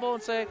possible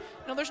and say,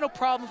 you know, there's no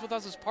problems with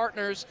us as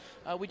partners.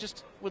 We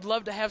just would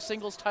love to have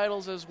singles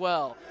titles as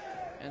well.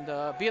 And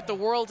be it the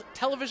World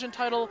Television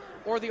title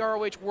or the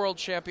ROH World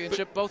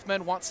Championship, both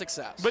men want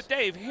success. But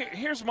Dave,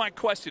 here's my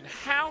question.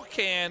 How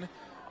can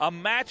a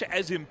match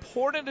as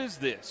important as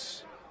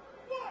this,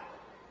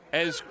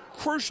 as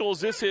crucial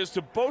as this is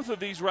to both of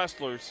these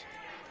wrestlers,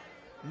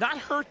 not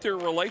hurt their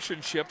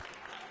relationship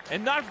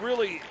and not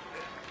really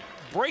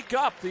break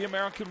up the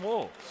American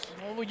Wolves?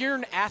 Well, when you're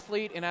an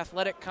athlete in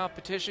athletic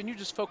competition, you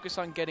just focus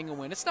on getting a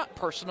win. It's not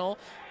personal.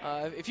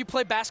 If you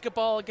play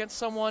basketball against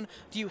someone,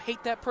 do you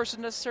hate that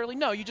person necessarily?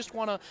 No, you just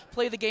want to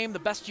play the game the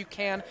best you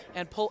can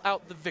and pull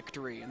out the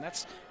victory. And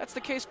that's the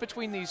case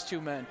between these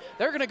two men.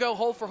 They're going to go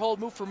hold for hold,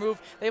 move for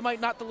move. They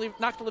might knock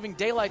the living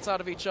daylights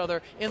out of each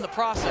other in the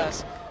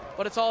process,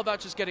 but it's all about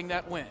just getting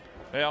that win.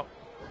 Well,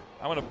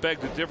 I'm going to beg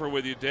to differ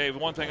with you, Dave.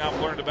 One thing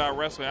I've learned about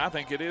wrestling, I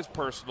think it is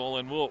personal,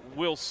 and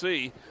we'll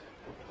see.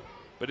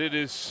 But it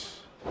is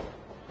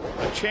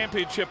a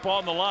championship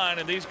on the line,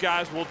 and these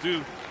guys will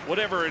do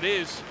whatever it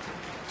is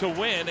to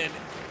win. And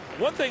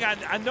one thing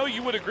I know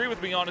you would agree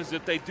with me on is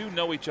that they do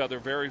know each other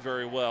very,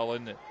 very well.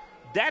 And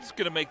that's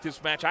going to make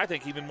this match, I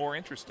think, even more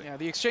interesting. Yeah,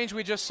 the exchange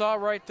we just saw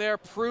right there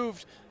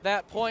proved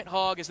that point,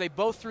 Hog, as they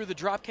both threw the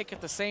drop kick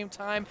at the same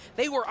time.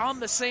 They were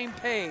on the same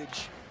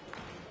page.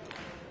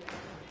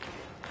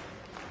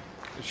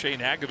 Shane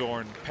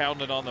Hagedorn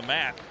pounding on the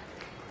mat.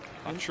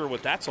 Not sure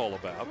what that's all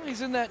about. Well,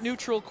 he's in that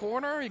neutral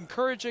corner,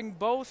 encouraging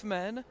both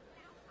men.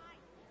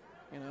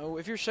 You know,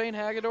 if you're Shane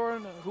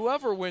Hagedorn,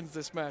 whoever wins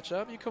this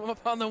matchup, you come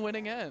up on the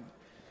winning end.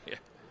 Yeah,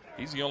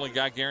 he's the only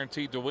guy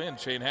guaranteed to win,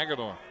 Shane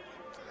Hagedorn.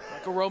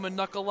 Like a Roman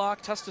knuckle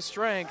lock, test of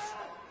strength.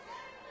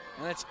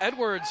 And it's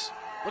Edwards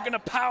looking to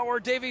power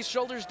Davey's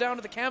shoulders down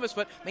to the canvas,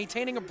 but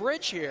maintaining a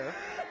bridge here.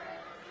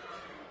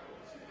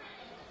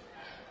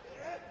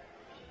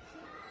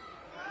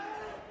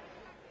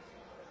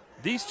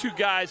 These two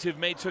guys have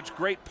made such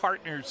great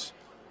partners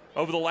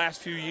over the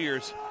last few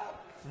years.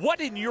 What,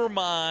 in your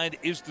mind,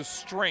 is the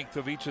strength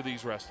of each of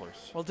these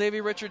wrestlers? Well, Davey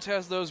Richards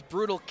has those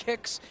brutal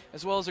kicks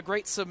as well as a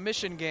great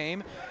submission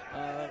game.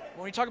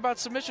 When we talk about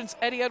submissions,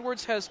 Eddie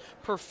Edwards has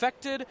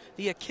perfected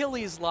the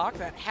Achilles lock,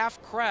 that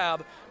half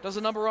crab, does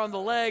a number on the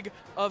leg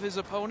of his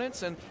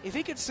opponents. And if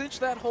he could cinch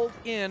that hold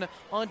in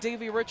on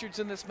Davey Richards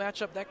in this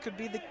matchup, that could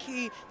be the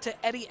key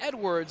to Eddie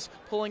Edwards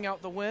pulling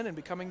out the win and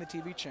becoming the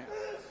TV champ.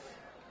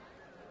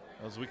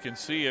 As we can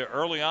see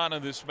early on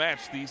in this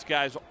match, these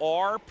guys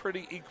are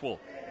pretty equal.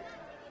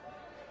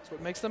 That's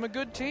what makes them a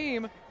good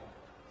team.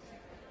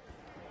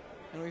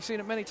 And we've seen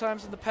it many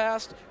times in the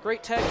past.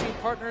 Great tag team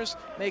partners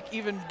make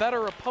even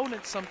better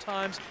opponents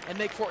sometimes and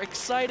make for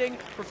exciting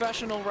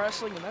professional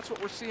wrestling, and that's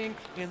what we're seeing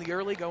in the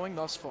early going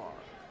thus far.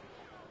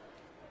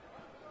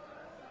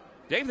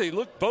 Dave, they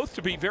look both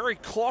to be very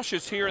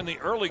cautious here in the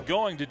early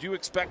going. Did you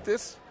expect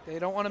this? They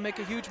don't want to make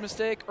a huge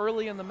mistake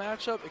early in the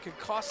matchup. It could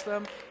cost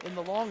them in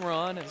the long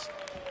run. As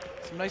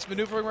some nice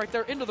maneuvering right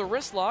there into the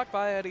wrist lock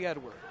by Eddie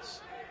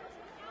Edwards.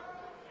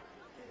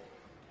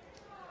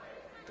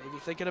 Davey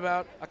thinking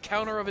about a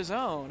counter of his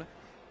own.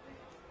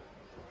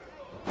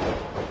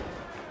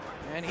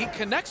 And he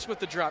connects with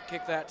the drop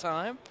kick that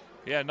time.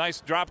 Yeah,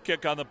 nice drop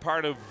kick on the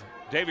part of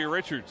Davey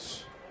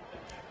Richards.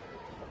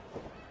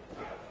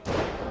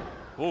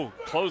 Oh,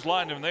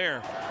 clotheslined him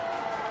there.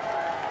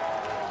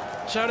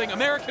 Shouting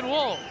American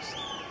Wolves,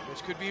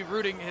 which could be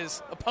rooting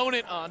his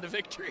opponent on to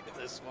victory in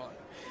this one.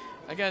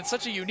 Again,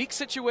 such a unique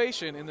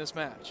situation in this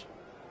match.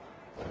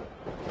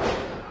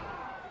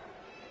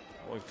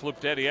 Boy,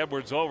 flipped Eddie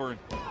Edwards over and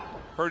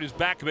hurt his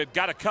back a bit.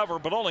 Got a cover,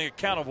 but only a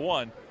count of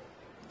one.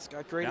 He's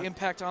got great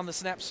impact on the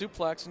snap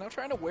suplex. Now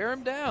trying to wear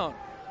him down.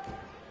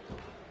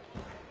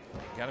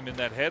 Got him in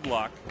that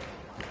headlock.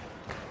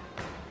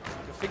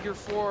 A figure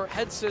four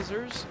head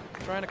scissors,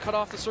 trying to cut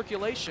off the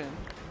circulation.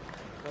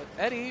 But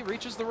Eddie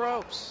reaches the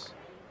ropes.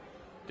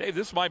 Dave,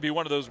 this might be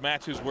one of those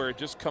matches where it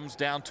just comes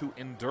down to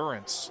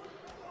endurance.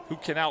 Who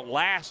can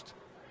outlast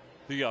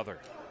the other?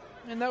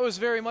 And that was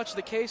very much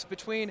the case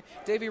between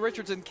Davey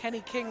Richards and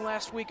Kenny King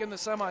last week in the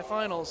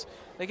semifinals.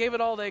 They gave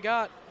it all they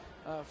got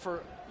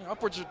for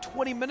upwards of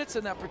 20 minutes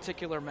in that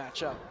particular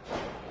matchup.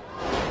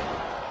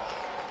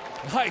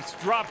 Nice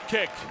drop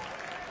kick.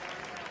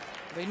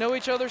 They know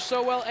each other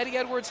so well. Eddie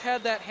Edwards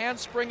had that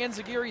handspring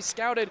enziguri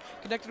scouted,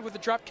 connected with the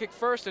drop kick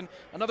first, and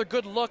another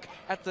good look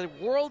at the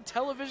World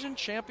Television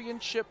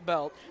Championship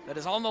belt that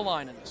is on the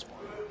line in this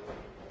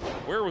one.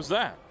 Where was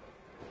that?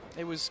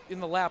 It was in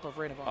the lap of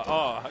Ring of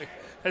Honor.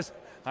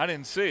 I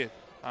didn't see it.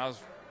 I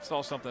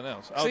saw something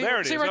else. Oh, see,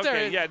 there it is. Right okay,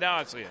 there. Yeah, now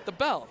I see it. The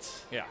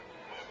belt. Yeah,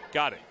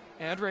 got it.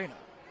 And Reina.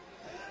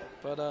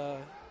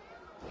 But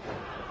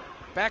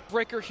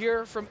backbreaker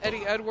here from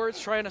Eddie Edwards,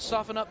 trying to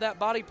soften up that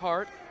body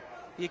part.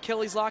 The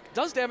Achilles lock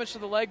does damage to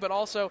the leg, but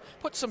also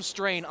puts some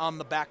strain on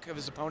the back of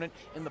his opponent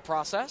in the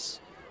process.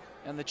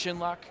 And the chin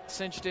lock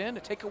cinched in to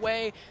take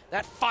away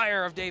that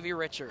fire of Davey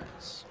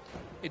Richards.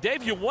 Hey,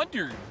 Dave, you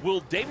wonder,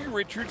 will Davey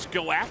Richards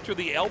go after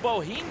the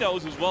elbow? He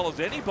knows as well as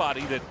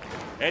anybody that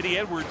Eddie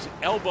Edwards'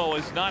 elbow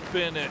has not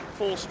been at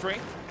full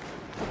strength.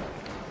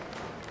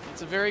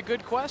 It's a very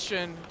good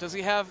question. Does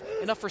he have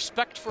enough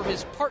respect for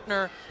his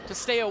partner to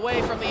stay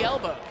away from the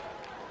elbow?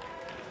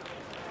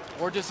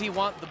 Or does he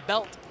want the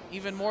belt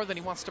even more than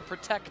he wants to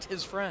protect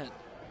his friend?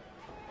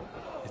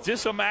 Is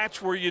this a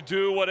match where you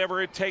do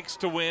whatever it takes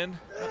to win?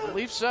 I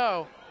believe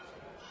so.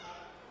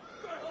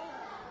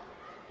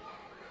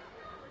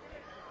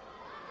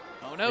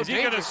 Oh no, is he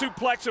going to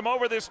suplex him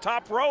over this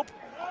top rope?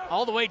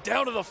 All the way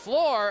down to the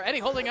floor. Eddie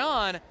holding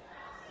on.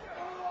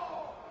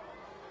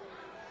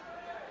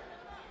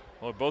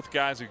 Well, both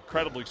guys are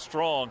incredibly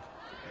strong.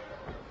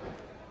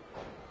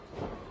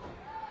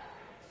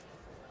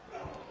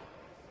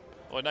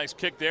 Oh, a nice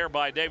kick there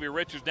by Davey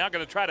Richards. Now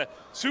going to try to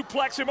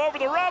suplex him over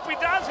the rope. He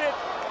does it.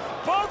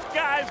 Both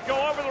guys go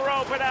over the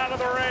rope and out of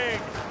the ring.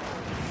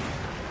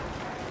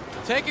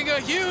 Taking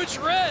a huge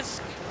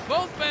risk.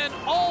 Both men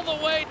all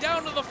the way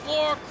down to the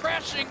floor,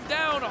 crashing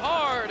down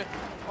hard.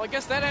 Well, I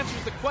guess that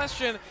answers the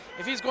question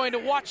if he's going to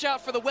watch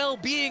out for the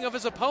well-being of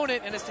his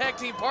opponent and his tag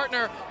team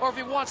partner, or if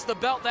he wants the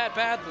belt that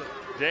badly.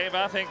 Dave,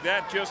 I think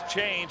that just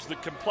changed the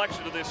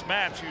complexion of this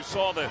match. You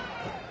saw the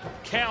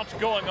count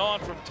going on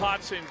from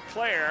Todd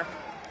Sinclair.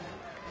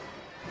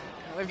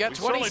 Well, they've got 20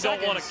 certainly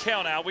seconds. Don't want to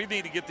count out. We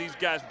need to get these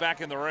guys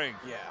back in the ring.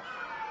 Yeah.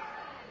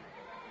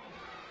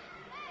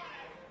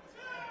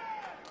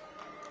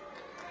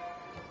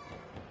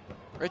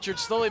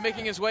 Richards slowly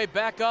making his way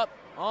back up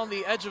on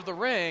the edge of the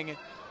ring.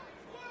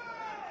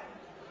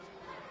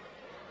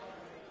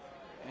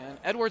 And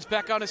Edwards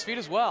back on his feet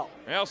as well.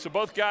 Well, so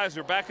both guys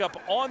are back up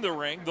on the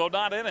ring, though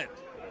not in it.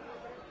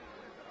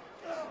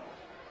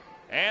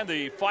 And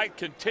the fight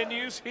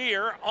continues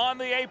here on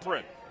the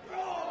apron.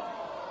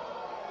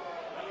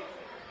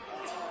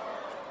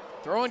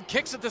 Throwing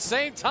kicks at the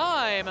same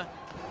time.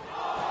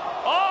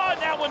 Oh,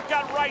 and that one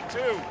got right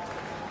too.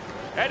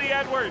 Eddie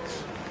Edwards,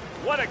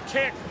 what a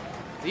kick.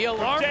 The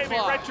alarm Davey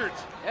clock.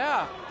 Richards.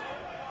 Yeah.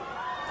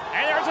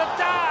 And there's a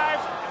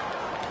dive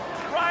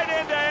right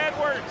into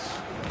Edwards.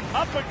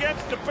 Up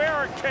against the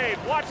barricade.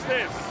 Watch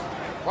this.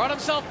 Brought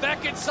himself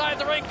back inside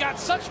the ring. Got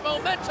such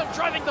momentum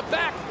driving the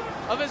back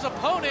of his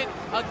opponent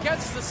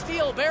against the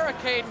steel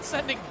barricade and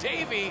sending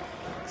Davey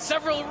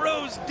several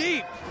rows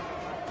deep.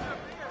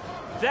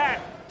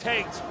 That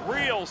takes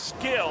real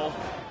skill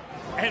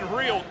and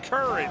real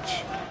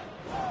courage.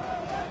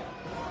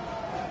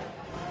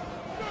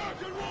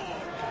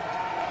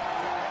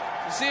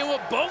 Seeing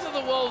what both of the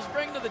Wolves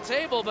bring to the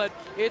table, but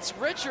it's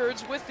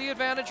Richards with the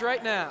advantage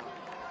right now.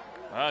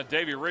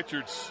 Davey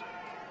Richards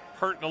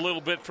hurting a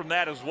little bit from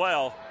that as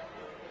well.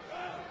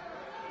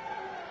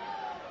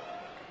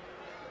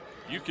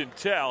 You can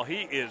tell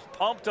he is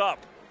pumped up.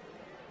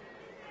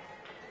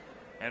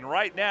 And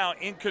right now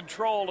in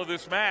control of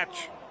this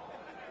match.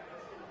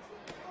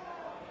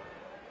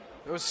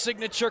 Those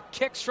signature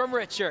kicks from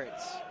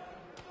Richards.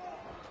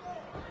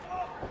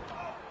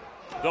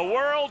 The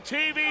World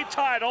TV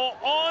title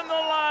on the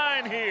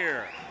line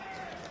here.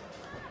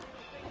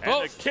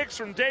 And the kicks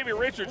from Davey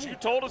Richards, you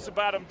told us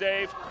about them,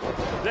 Dave.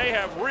 They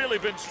have really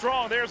been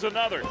strong. There's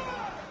another.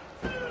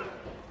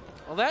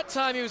 Well, that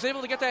time he was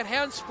able to get that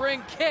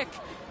handspring kick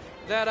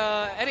that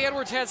Eddie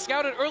Edwards had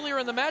scouted earlier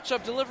in the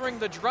matchup, delivering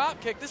the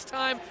drop kick. This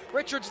time,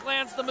 Richards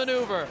lands the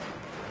maneuver.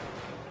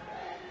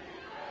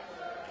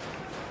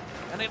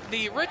 And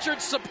the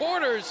Richards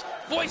supporters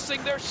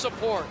voicing their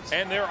support.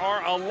 And there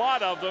are a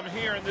lot of them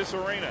here in this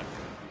arena.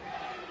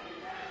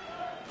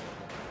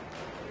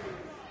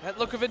 That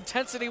look of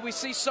intensity we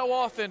see so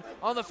often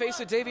on the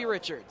face of Davey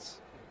Richards.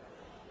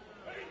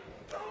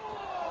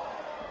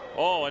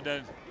 Oh, and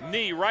a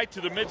knee right to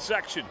the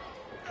midsection.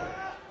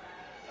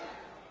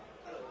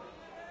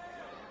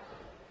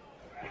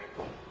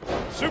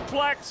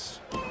 Suplex.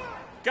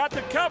 Got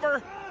the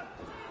cover.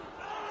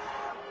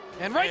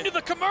 And right into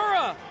the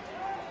Kimura.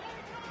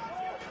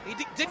 He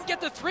didn't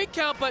get the 3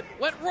 count, but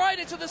went right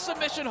into the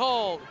submission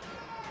hold.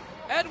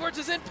 Edwards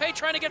is in pain,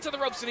 trying to get to the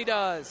ropes, and he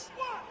does.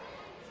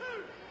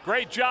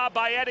 Great job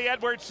by Eddie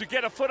Edwards to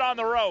get a foot on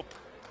the rope.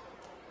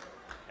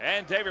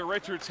 And Davey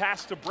Richards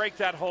has to break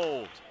that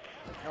hold.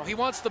 No, he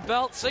wants the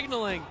belt,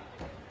 signaling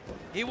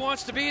he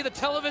wants to be the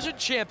television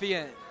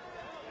champion.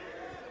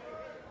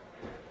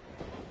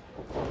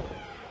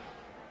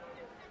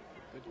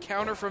 Good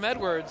counter from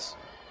Edwards.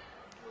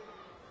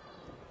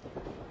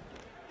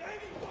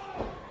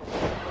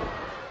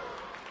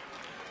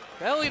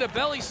 Belly to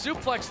belly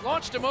suplex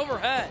launched him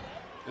overhead.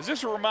 Does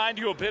this remind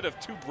you a bit of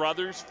two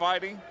brothers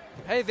fighting?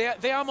 Hey,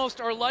 they almost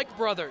are like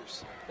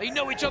brothers. They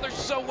know each other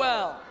so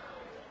well.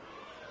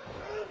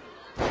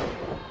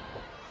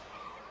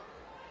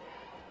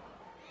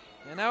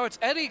 And now it's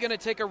Eddie going to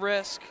take a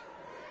risk.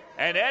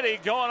 And Eddie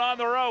going on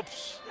the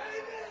ropes.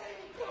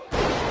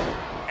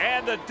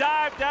 And the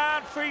dive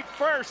down feet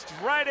first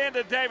right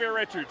into Davey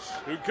Richards,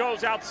 who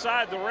goes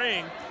outside the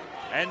ring.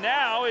 And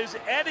now is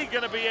Eddie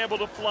going to be able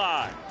to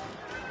fly?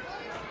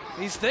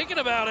 He's thinking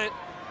about it.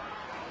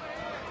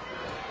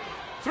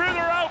 Through the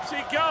ropes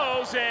he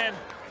goes, and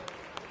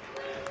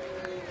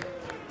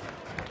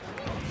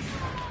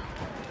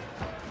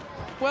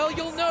well,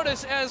 you'll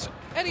notice as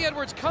Eddie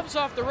Edwards comes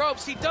off the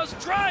ropes, he does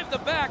drive the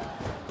back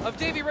of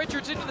Davey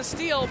Richards into the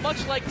steel,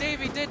 much like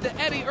Davey did to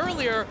Eddie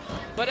earlier,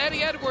 but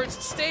Eddie Edwards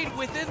stayed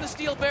within the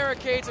steel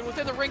barricades and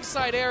within the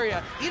ringside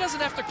area. He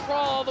doesn't have to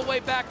crawl all the way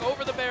back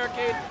over the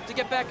barricade to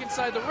get back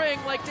inside the ring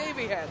like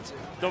Davey had to.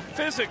 The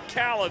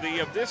physicality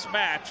of this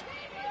match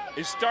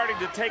is starting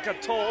to take a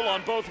toll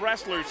on both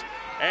wrestlers,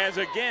 as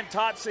again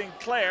Todd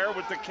Sinclair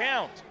with the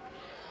count.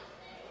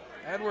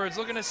 Edwards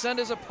looking to send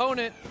his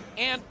opponent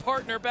and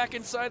partner back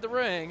inside the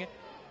ring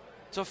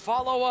to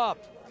follow up.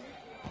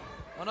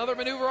 Another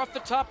maneuver off the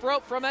top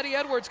rope from Eddie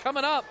Edwards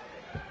coming up.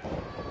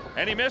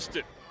 And he missed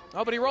it.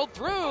 Oh, but he rolled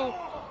through.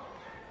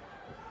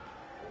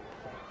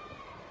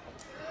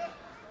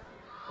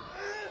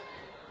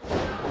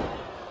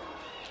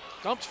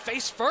 Dumped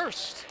face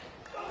first.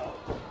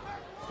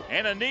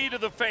 And a knee to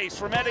the face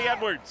from Eddie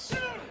Edwards.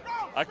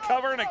 A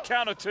cover and a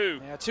count of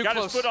 2. Yeah, too Got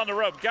close. his foot on the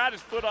rope. Got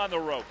his foot on the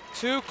rope.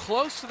 Too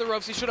close to the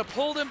ropes. He should have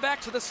pulled him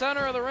back to the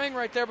center of the ring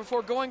right there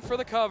before going for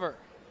the cover.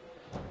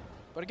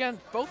 But again,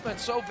 both men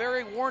so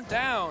very worn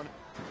down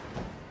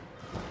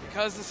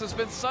because this has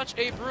been such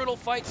a brutal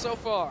fight so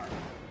far.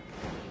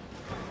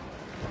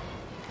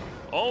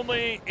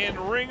 Only in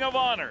Ring of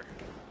Honor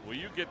will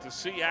you get to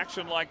see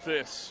action like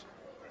this.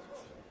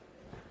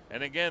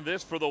 And again,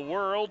 this for the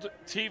World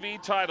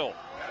TV title.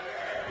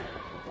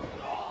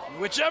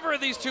 Whichever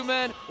of these two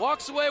men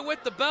walks away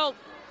with the belt,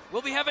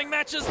 we'll be having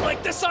matches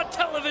like this on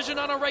television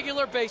on a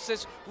regular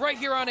basis right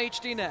here on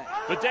HDNet.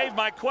 But Dave,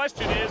 my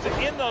question is,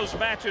 in those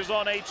matches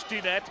on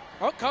HDNet.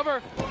 Oh,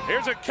 cover.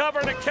 Here's a cover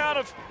and a count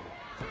of.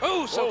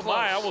 Oh, so close.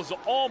 I was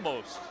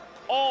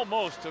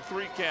almost a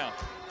 3 count.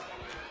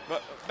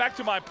 But back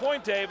to my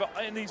point, Dave,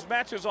 in these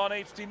matches on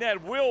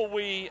HDNet, will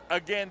we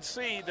again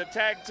see the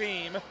tag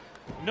team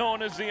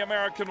known as the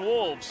American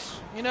Wolves?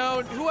 You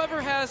know,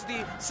 whoever has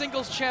the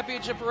singles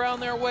championship around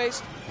their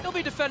waist, he'll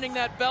be defending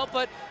that belt,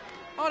 but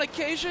on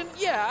occasion,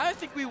 yeah, I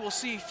think we will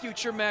see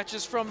future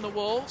matches from the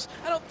Wolves.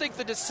 I don't think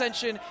the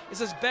dissension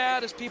is as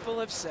bad as people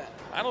have said.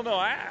 I don't know.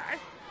 I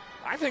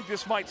think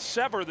this might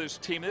sever this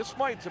team. This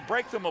might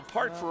break them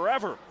apart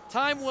forever.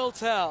 Time will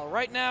tell.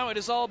 Right now, it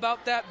is all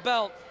about that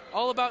belt,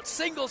 all about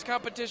singles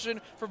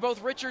competition for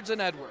both Richards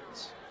and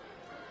Edwards.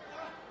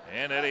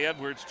 And Eddie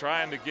Edwards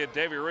trying to get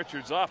Davey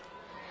Richards up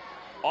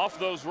off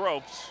those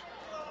ropes.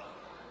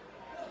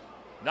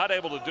 Not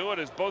able to do it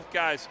as both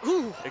guys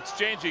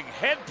exchanging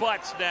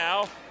headbutts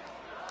now.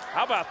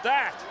 How about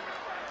that?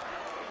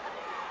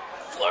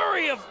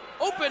 Flurry of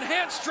open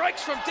hand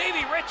strikes from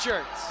Davey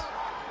Richards.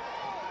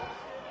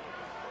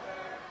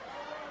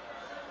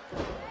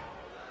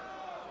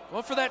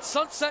 Going for that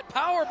sunset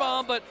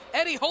powerbomb, but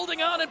Eddie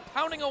holding on and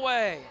pounding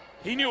away.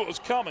 He knew it was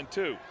coming,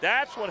 too.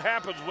 That's what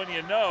happens when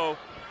you know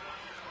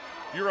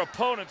your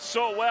opponent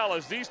so well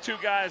as these two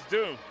guys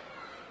do.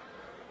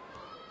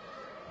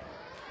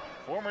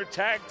 Former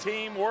tag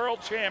team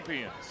world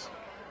champions.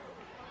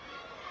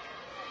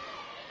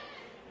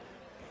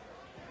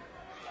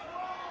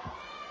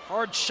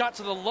 Hard shot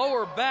to the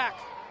lower back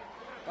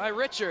by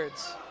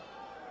Richards.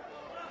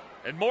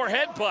 And more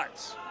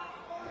headbutts.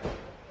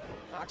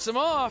 Knocks him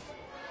off.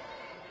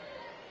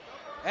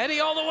 Eddie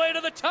all the way to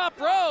the top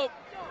rope.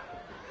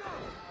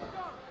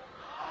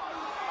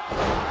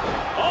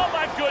 Oh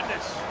my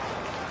goodness.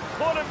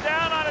 Put him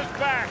down on his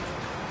back.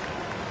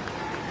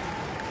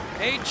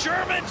 A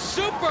German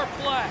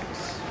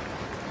superplex.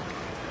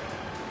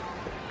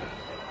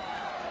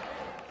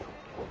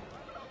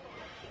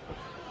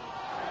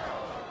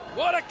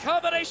 What a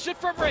combination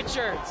from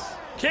Richards.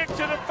 Kick to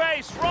the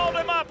face, rolled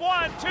him up,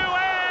 1, 2,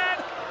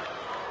 and...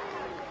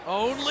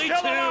 Only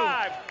Still two.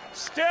 alive.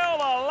 Still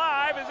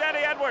alive is Eddie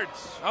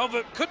Edwards. Oh,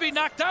 but could be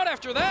knocked out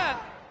after that.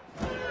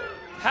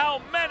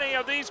 How many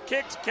of these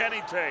kicks can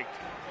he take?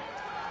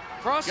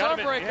 Cross arm Got him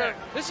in, breaker.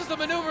 yeah. This is the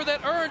maneuver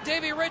that earned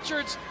Davey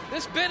Richards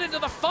this bid into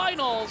the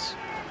finals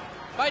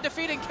by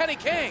defeating Kenny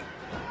King.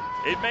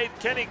 It made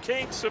Kenny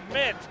King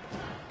submit.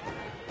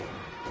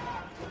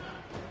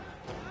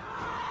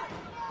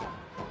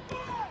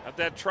 Got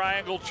that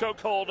triangle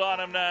chokehold on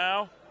him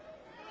now.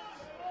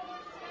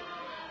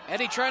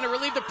 Eddie trying to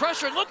relieve the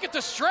pressure. Look at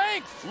the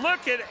strength.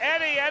 Look at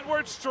Eddie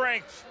Edwards'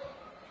 strength.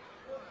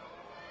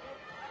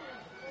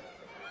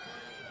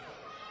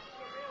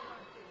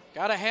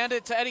 Got to hand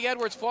it to Eddie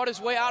Edwards. Fought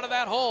his way out of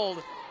that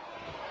hold.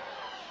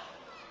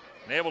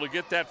 And able to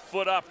get that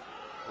foot up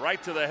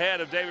right to the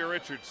head of Davey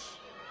Richards.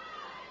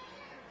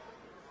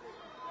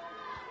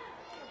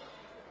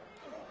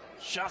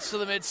 Shots to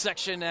the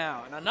midsection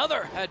now. And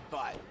another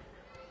headbutt.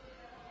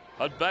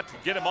 Headbutt to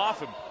get him off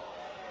him.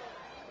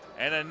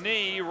 And a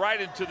knee right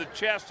into the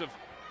chest of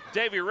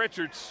Davey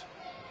Richards.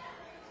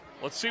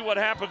 Let's see what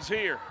happens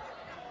here.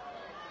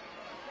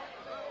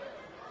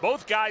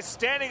 Both guys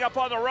standing up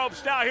on the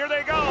ropes now. Here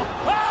they go.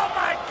 Oh,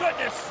 my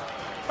goodness.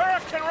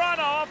 Hurricane Run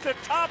off the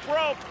top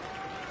rope.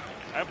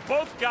 And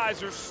both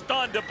guys are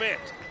stunned a bit.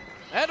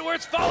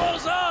 Edwards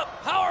follows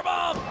up.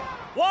 Powerbomb.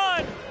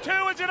 1, 2,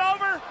 is it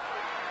over?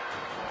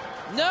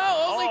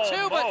 No, only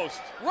two, but Almost.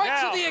 right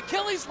Now, to the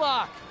Achilles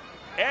lock.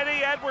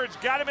 Eddie Edwards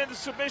got him in the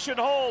submission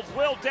hold.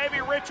 Will Davey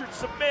Richards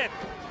submit?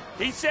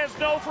 He says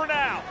no for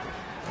now.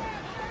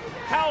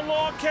 How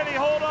long can he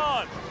hold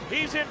on?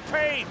 He's in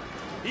pain.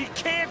 He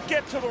can't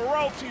get to the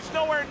ropes. He's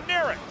nowhere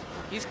near it.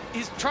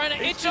 He's trying to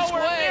He's inch his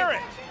nowhere way. near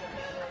it.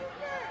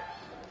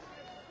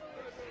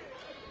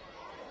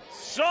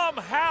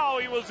 Somehow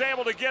he was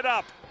able to get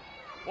up.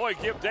 Boy,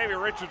 give Davey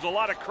Richards a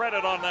lot of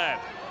credit on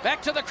that.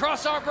 Back to the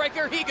cross arm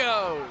breaker he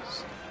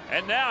goes.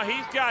 And now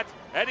he's got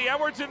Eddie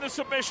Edwards in the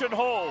submission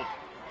hold.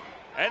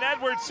 And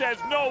Edwards says,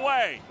 no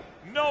way,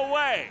 no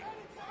way.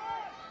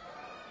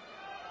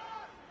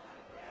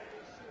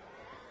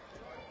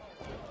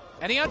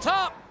 Eddie on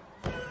top.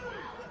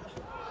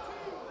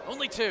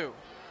 Only two.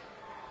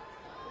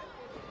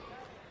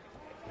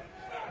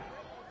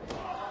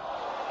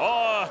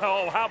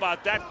 Oh, how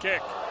about that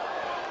kick?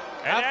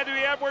 And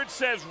Eddie Edwards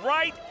says,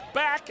 right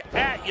back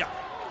at you.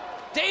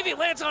 Davey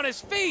lands on his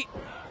feet.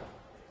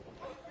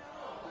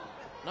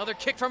 Another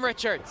kick from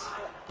Richards.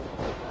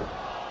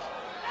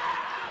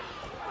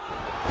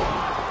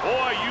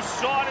 Boy, you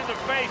saw it in the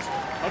face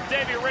of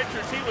Davey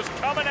Richards. He was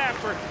coming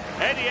after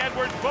Eddie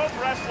Edwards. Both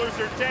wrestlers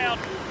are down.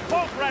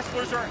 Both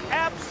wrestlers are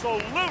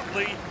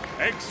absolutely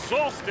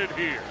exhausted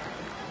here.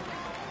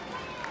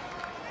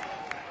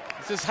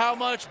 This is how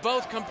much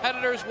both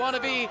competitors want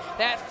to be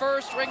that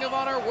first Ring of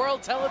Honor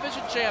World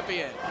Television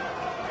Champion.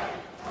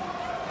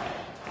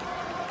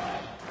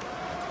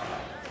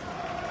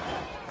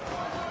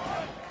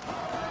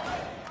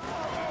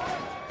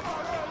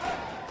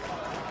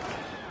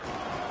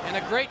 And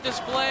a great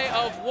display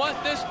of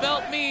what this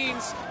belt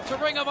means to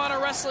Ring of Honor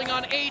Wrestling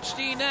on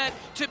HDNet,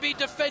 to be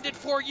defended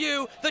for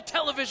you, the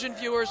television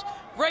viewers,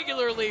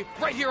 regularly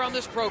right here on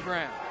this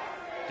program.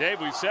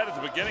 Dave, we said at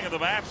the beginning of the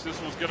match this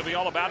was going to be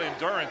all about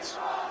endurance.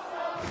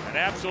 And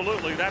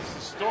absolutely, that's the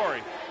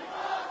story.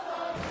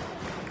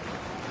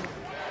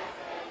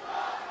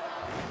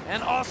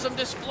 An awesome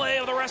display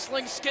of the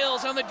wrestling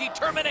skills and the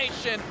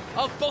determination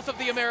of both of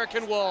the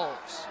American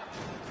Wolves.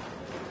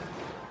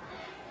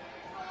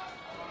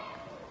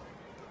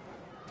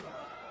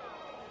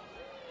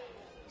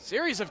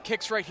 Series of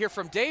kicks right here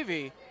from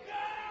Davey.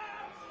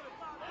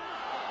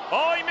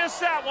 Oh, he missed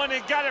that one. He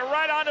got it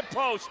right on the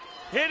post.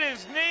 Hit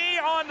his knee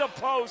on the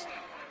post.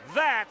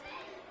 That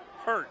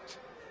hurt.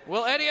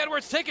 Will Eddie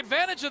Edwards take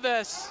advantage of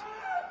this?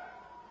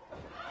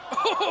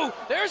 Oh,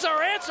 there's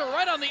our answer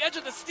right on the edge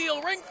of the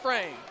steel ring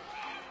frame.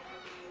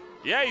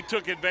 Yeah, he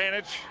took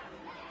advantage.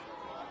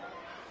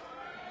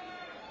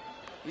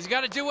 He's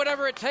got to do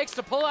whatever it takes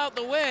to pull out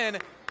the win.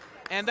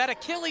 And that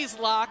Achilles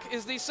lock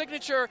is the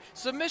signature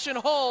submission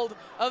hold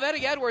of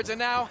Eddie Edwards, and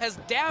now has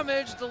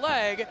damaged the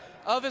leg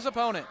of his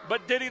opponent.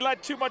 But did he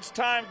let too much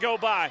time go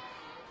by?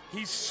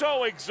 He's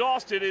so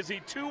exhausted. Is he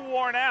too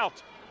worn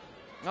out?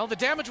 Well, the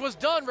damage was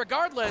done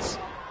regardless.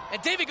 And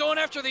Davey going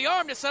after the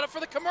arm to set up for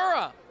the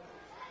Kimura.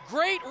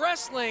 Great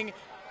wrestling,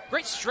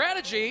 great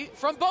strategy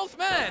from both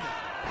men.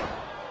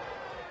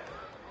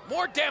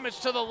 More damage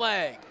to the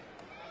leg.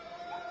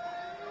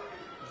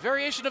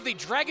 Variation of the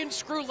dragon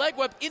screw leg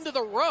whip into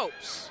the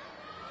ropes.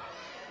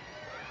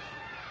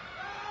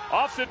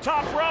 Off the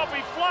top rope,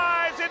 he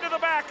flies into the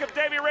back of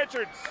Davey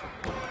Richards.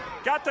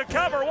 Got the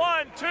cover,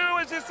 1, 2,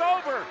 is this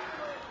over?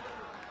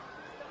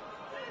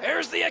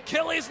 There's the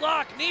Achilles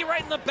lock, knee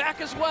right in the back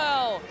as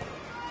well.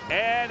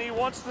 And he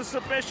wants the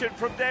submission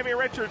from Davey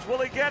Richards. Will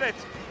he get it?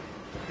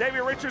 Davey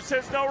Richards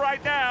says no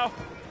right now,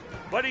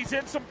 but he's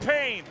in some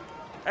pain.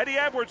 Eddie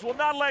Edwards will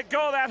not let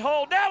go of that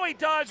hold. Now he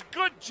does.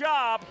 Good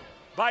job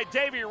by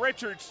Davey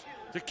Richards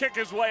to kick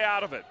his way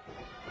out of it.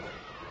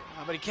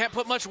 But he can't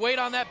put much weight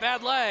on that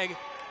bad leg.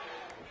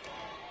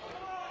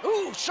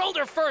 Ooh,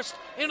 shoulder first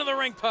into the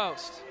ring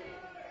post.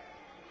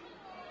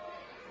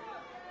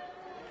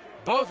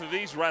 Both of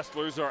these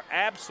wrestlers are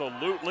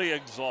absolutely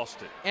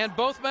exhausted. And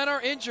both men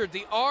are injured.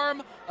 The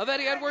arm of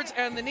Eddie Edwards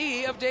and the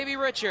knee of Davey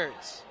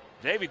Richards.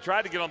 Davey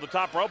tried to get on the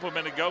top rope a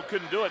minute ago,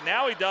 couldn't do it.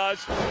 Now he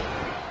does.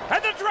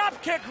 And the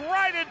drop kick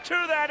right into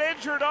that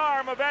injured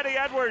arm of Eddie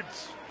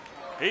Edwards.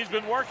 He's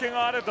been working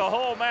on it the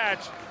whole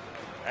match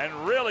and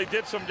really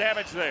did some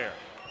damage there.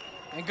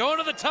 And going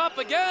to the top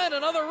again,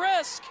 another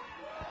risk.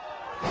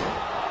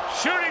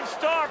 Shooting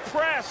star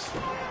press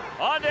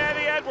on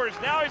Eddie Edwards.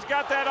 Now he's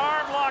got that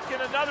arm lock in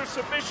another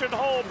submission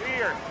hold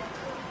here.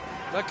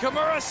 The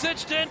Kimura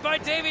stitched in by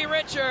Davey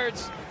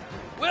Richards.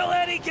 Will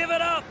Eddie give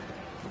it up?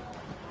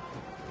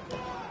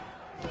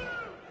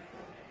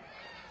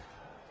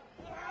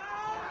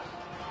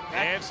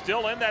 And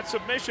still in that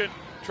submission,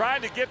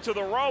 trying to get to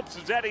the ropes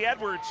is Eddie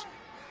Edwards.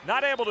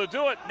 Not able to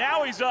do it.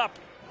 Now he's up.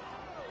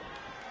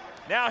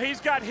 Now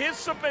he's got his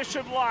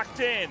submission locked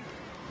in.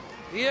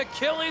 The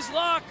Achilles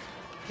lock.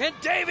 Can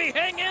Davey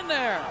hang in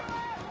there?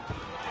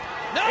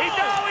 No!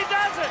 He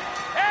doesn't.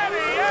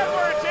 Eddie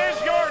Edwards is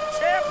your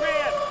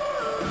champion.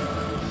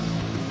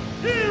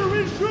 Here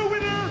is your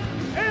winner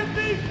and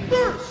the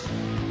first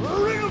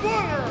Ring of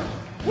Honor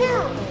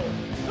World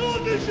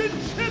Television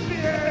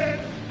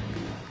Champion,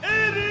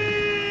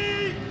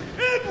 Eddie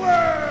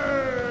Edwards.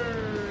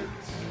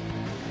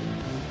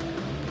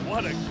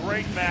 What a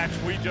great match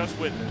we just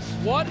witnessed.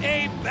 What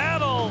a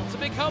battle to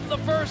become the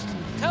first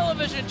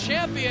television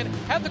champion.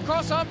 Had the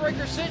cross arm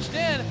breaker cinched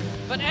in,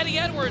 but Eddie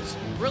Edwards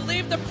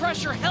relieved the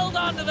pressure, held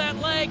onto that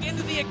leg,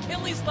 into the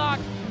Achilles lock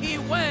he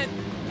went,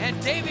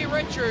 and Davey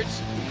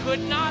Richards could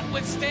not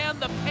withstand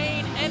the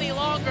pain any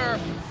longer,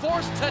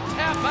 forced to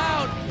tap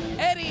out.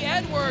 Eddie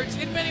Edwards,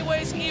 in many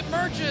ways,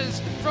 emerges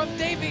from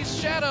Davey's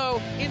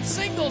shadow in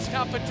singles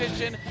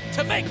competition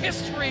to make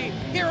history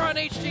here on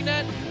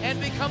HDNet and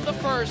become the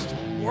first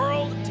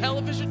world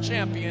television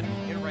champion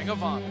in Ring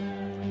of Honor.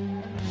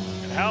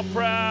 And how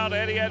proud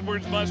Eddie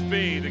Edwards must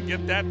be to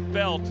get that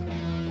belt,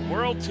 the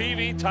World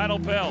TV title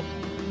belt.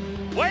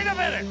 Wait a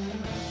minute!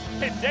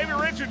 Hey, Davey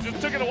Richards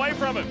just took it away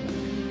from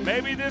him.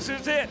 Maybe this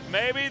is it.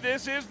 Maybe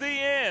this is the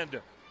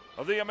end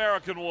of the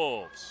American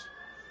Wolves.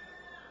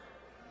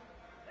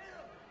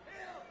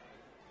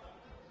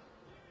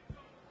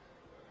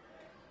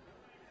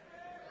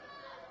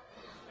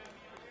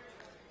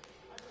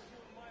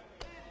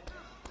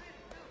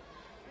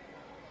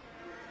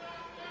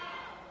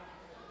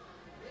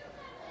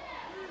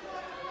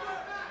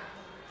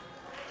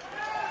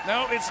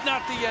 No, it's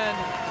not the end.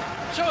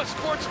 Show of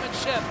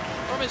sportsmanship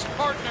from his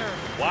partner.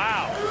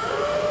 Wow.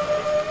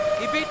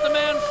 He beat the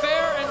man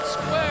fair and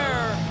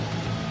square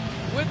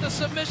with the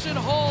submission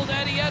hold,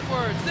 Eddie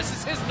Edwards. This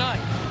is his night.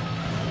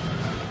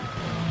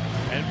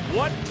 And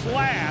what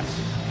class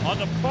on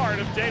the part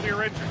of Davey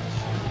Richards.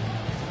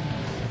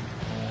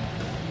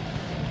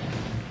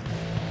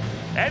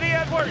 Eddie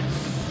Edwards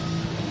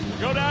will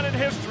go down in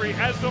history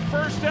as the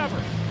first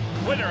ever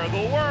winner of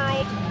the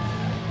World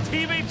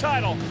TV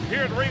title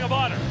here at Ring of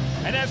Honor.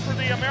 And as for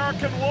the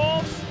American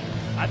Wolves,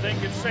 I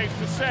think it's safe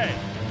to say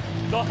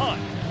the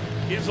hunt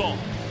is on.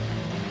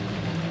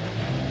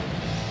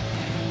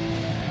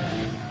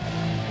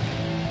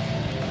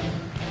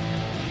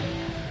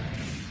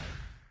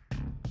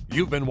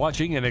 You've been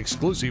watching an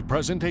exclusive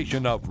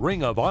presentation of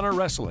Ring of Honor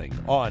Wrestling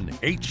on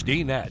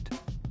HDNet.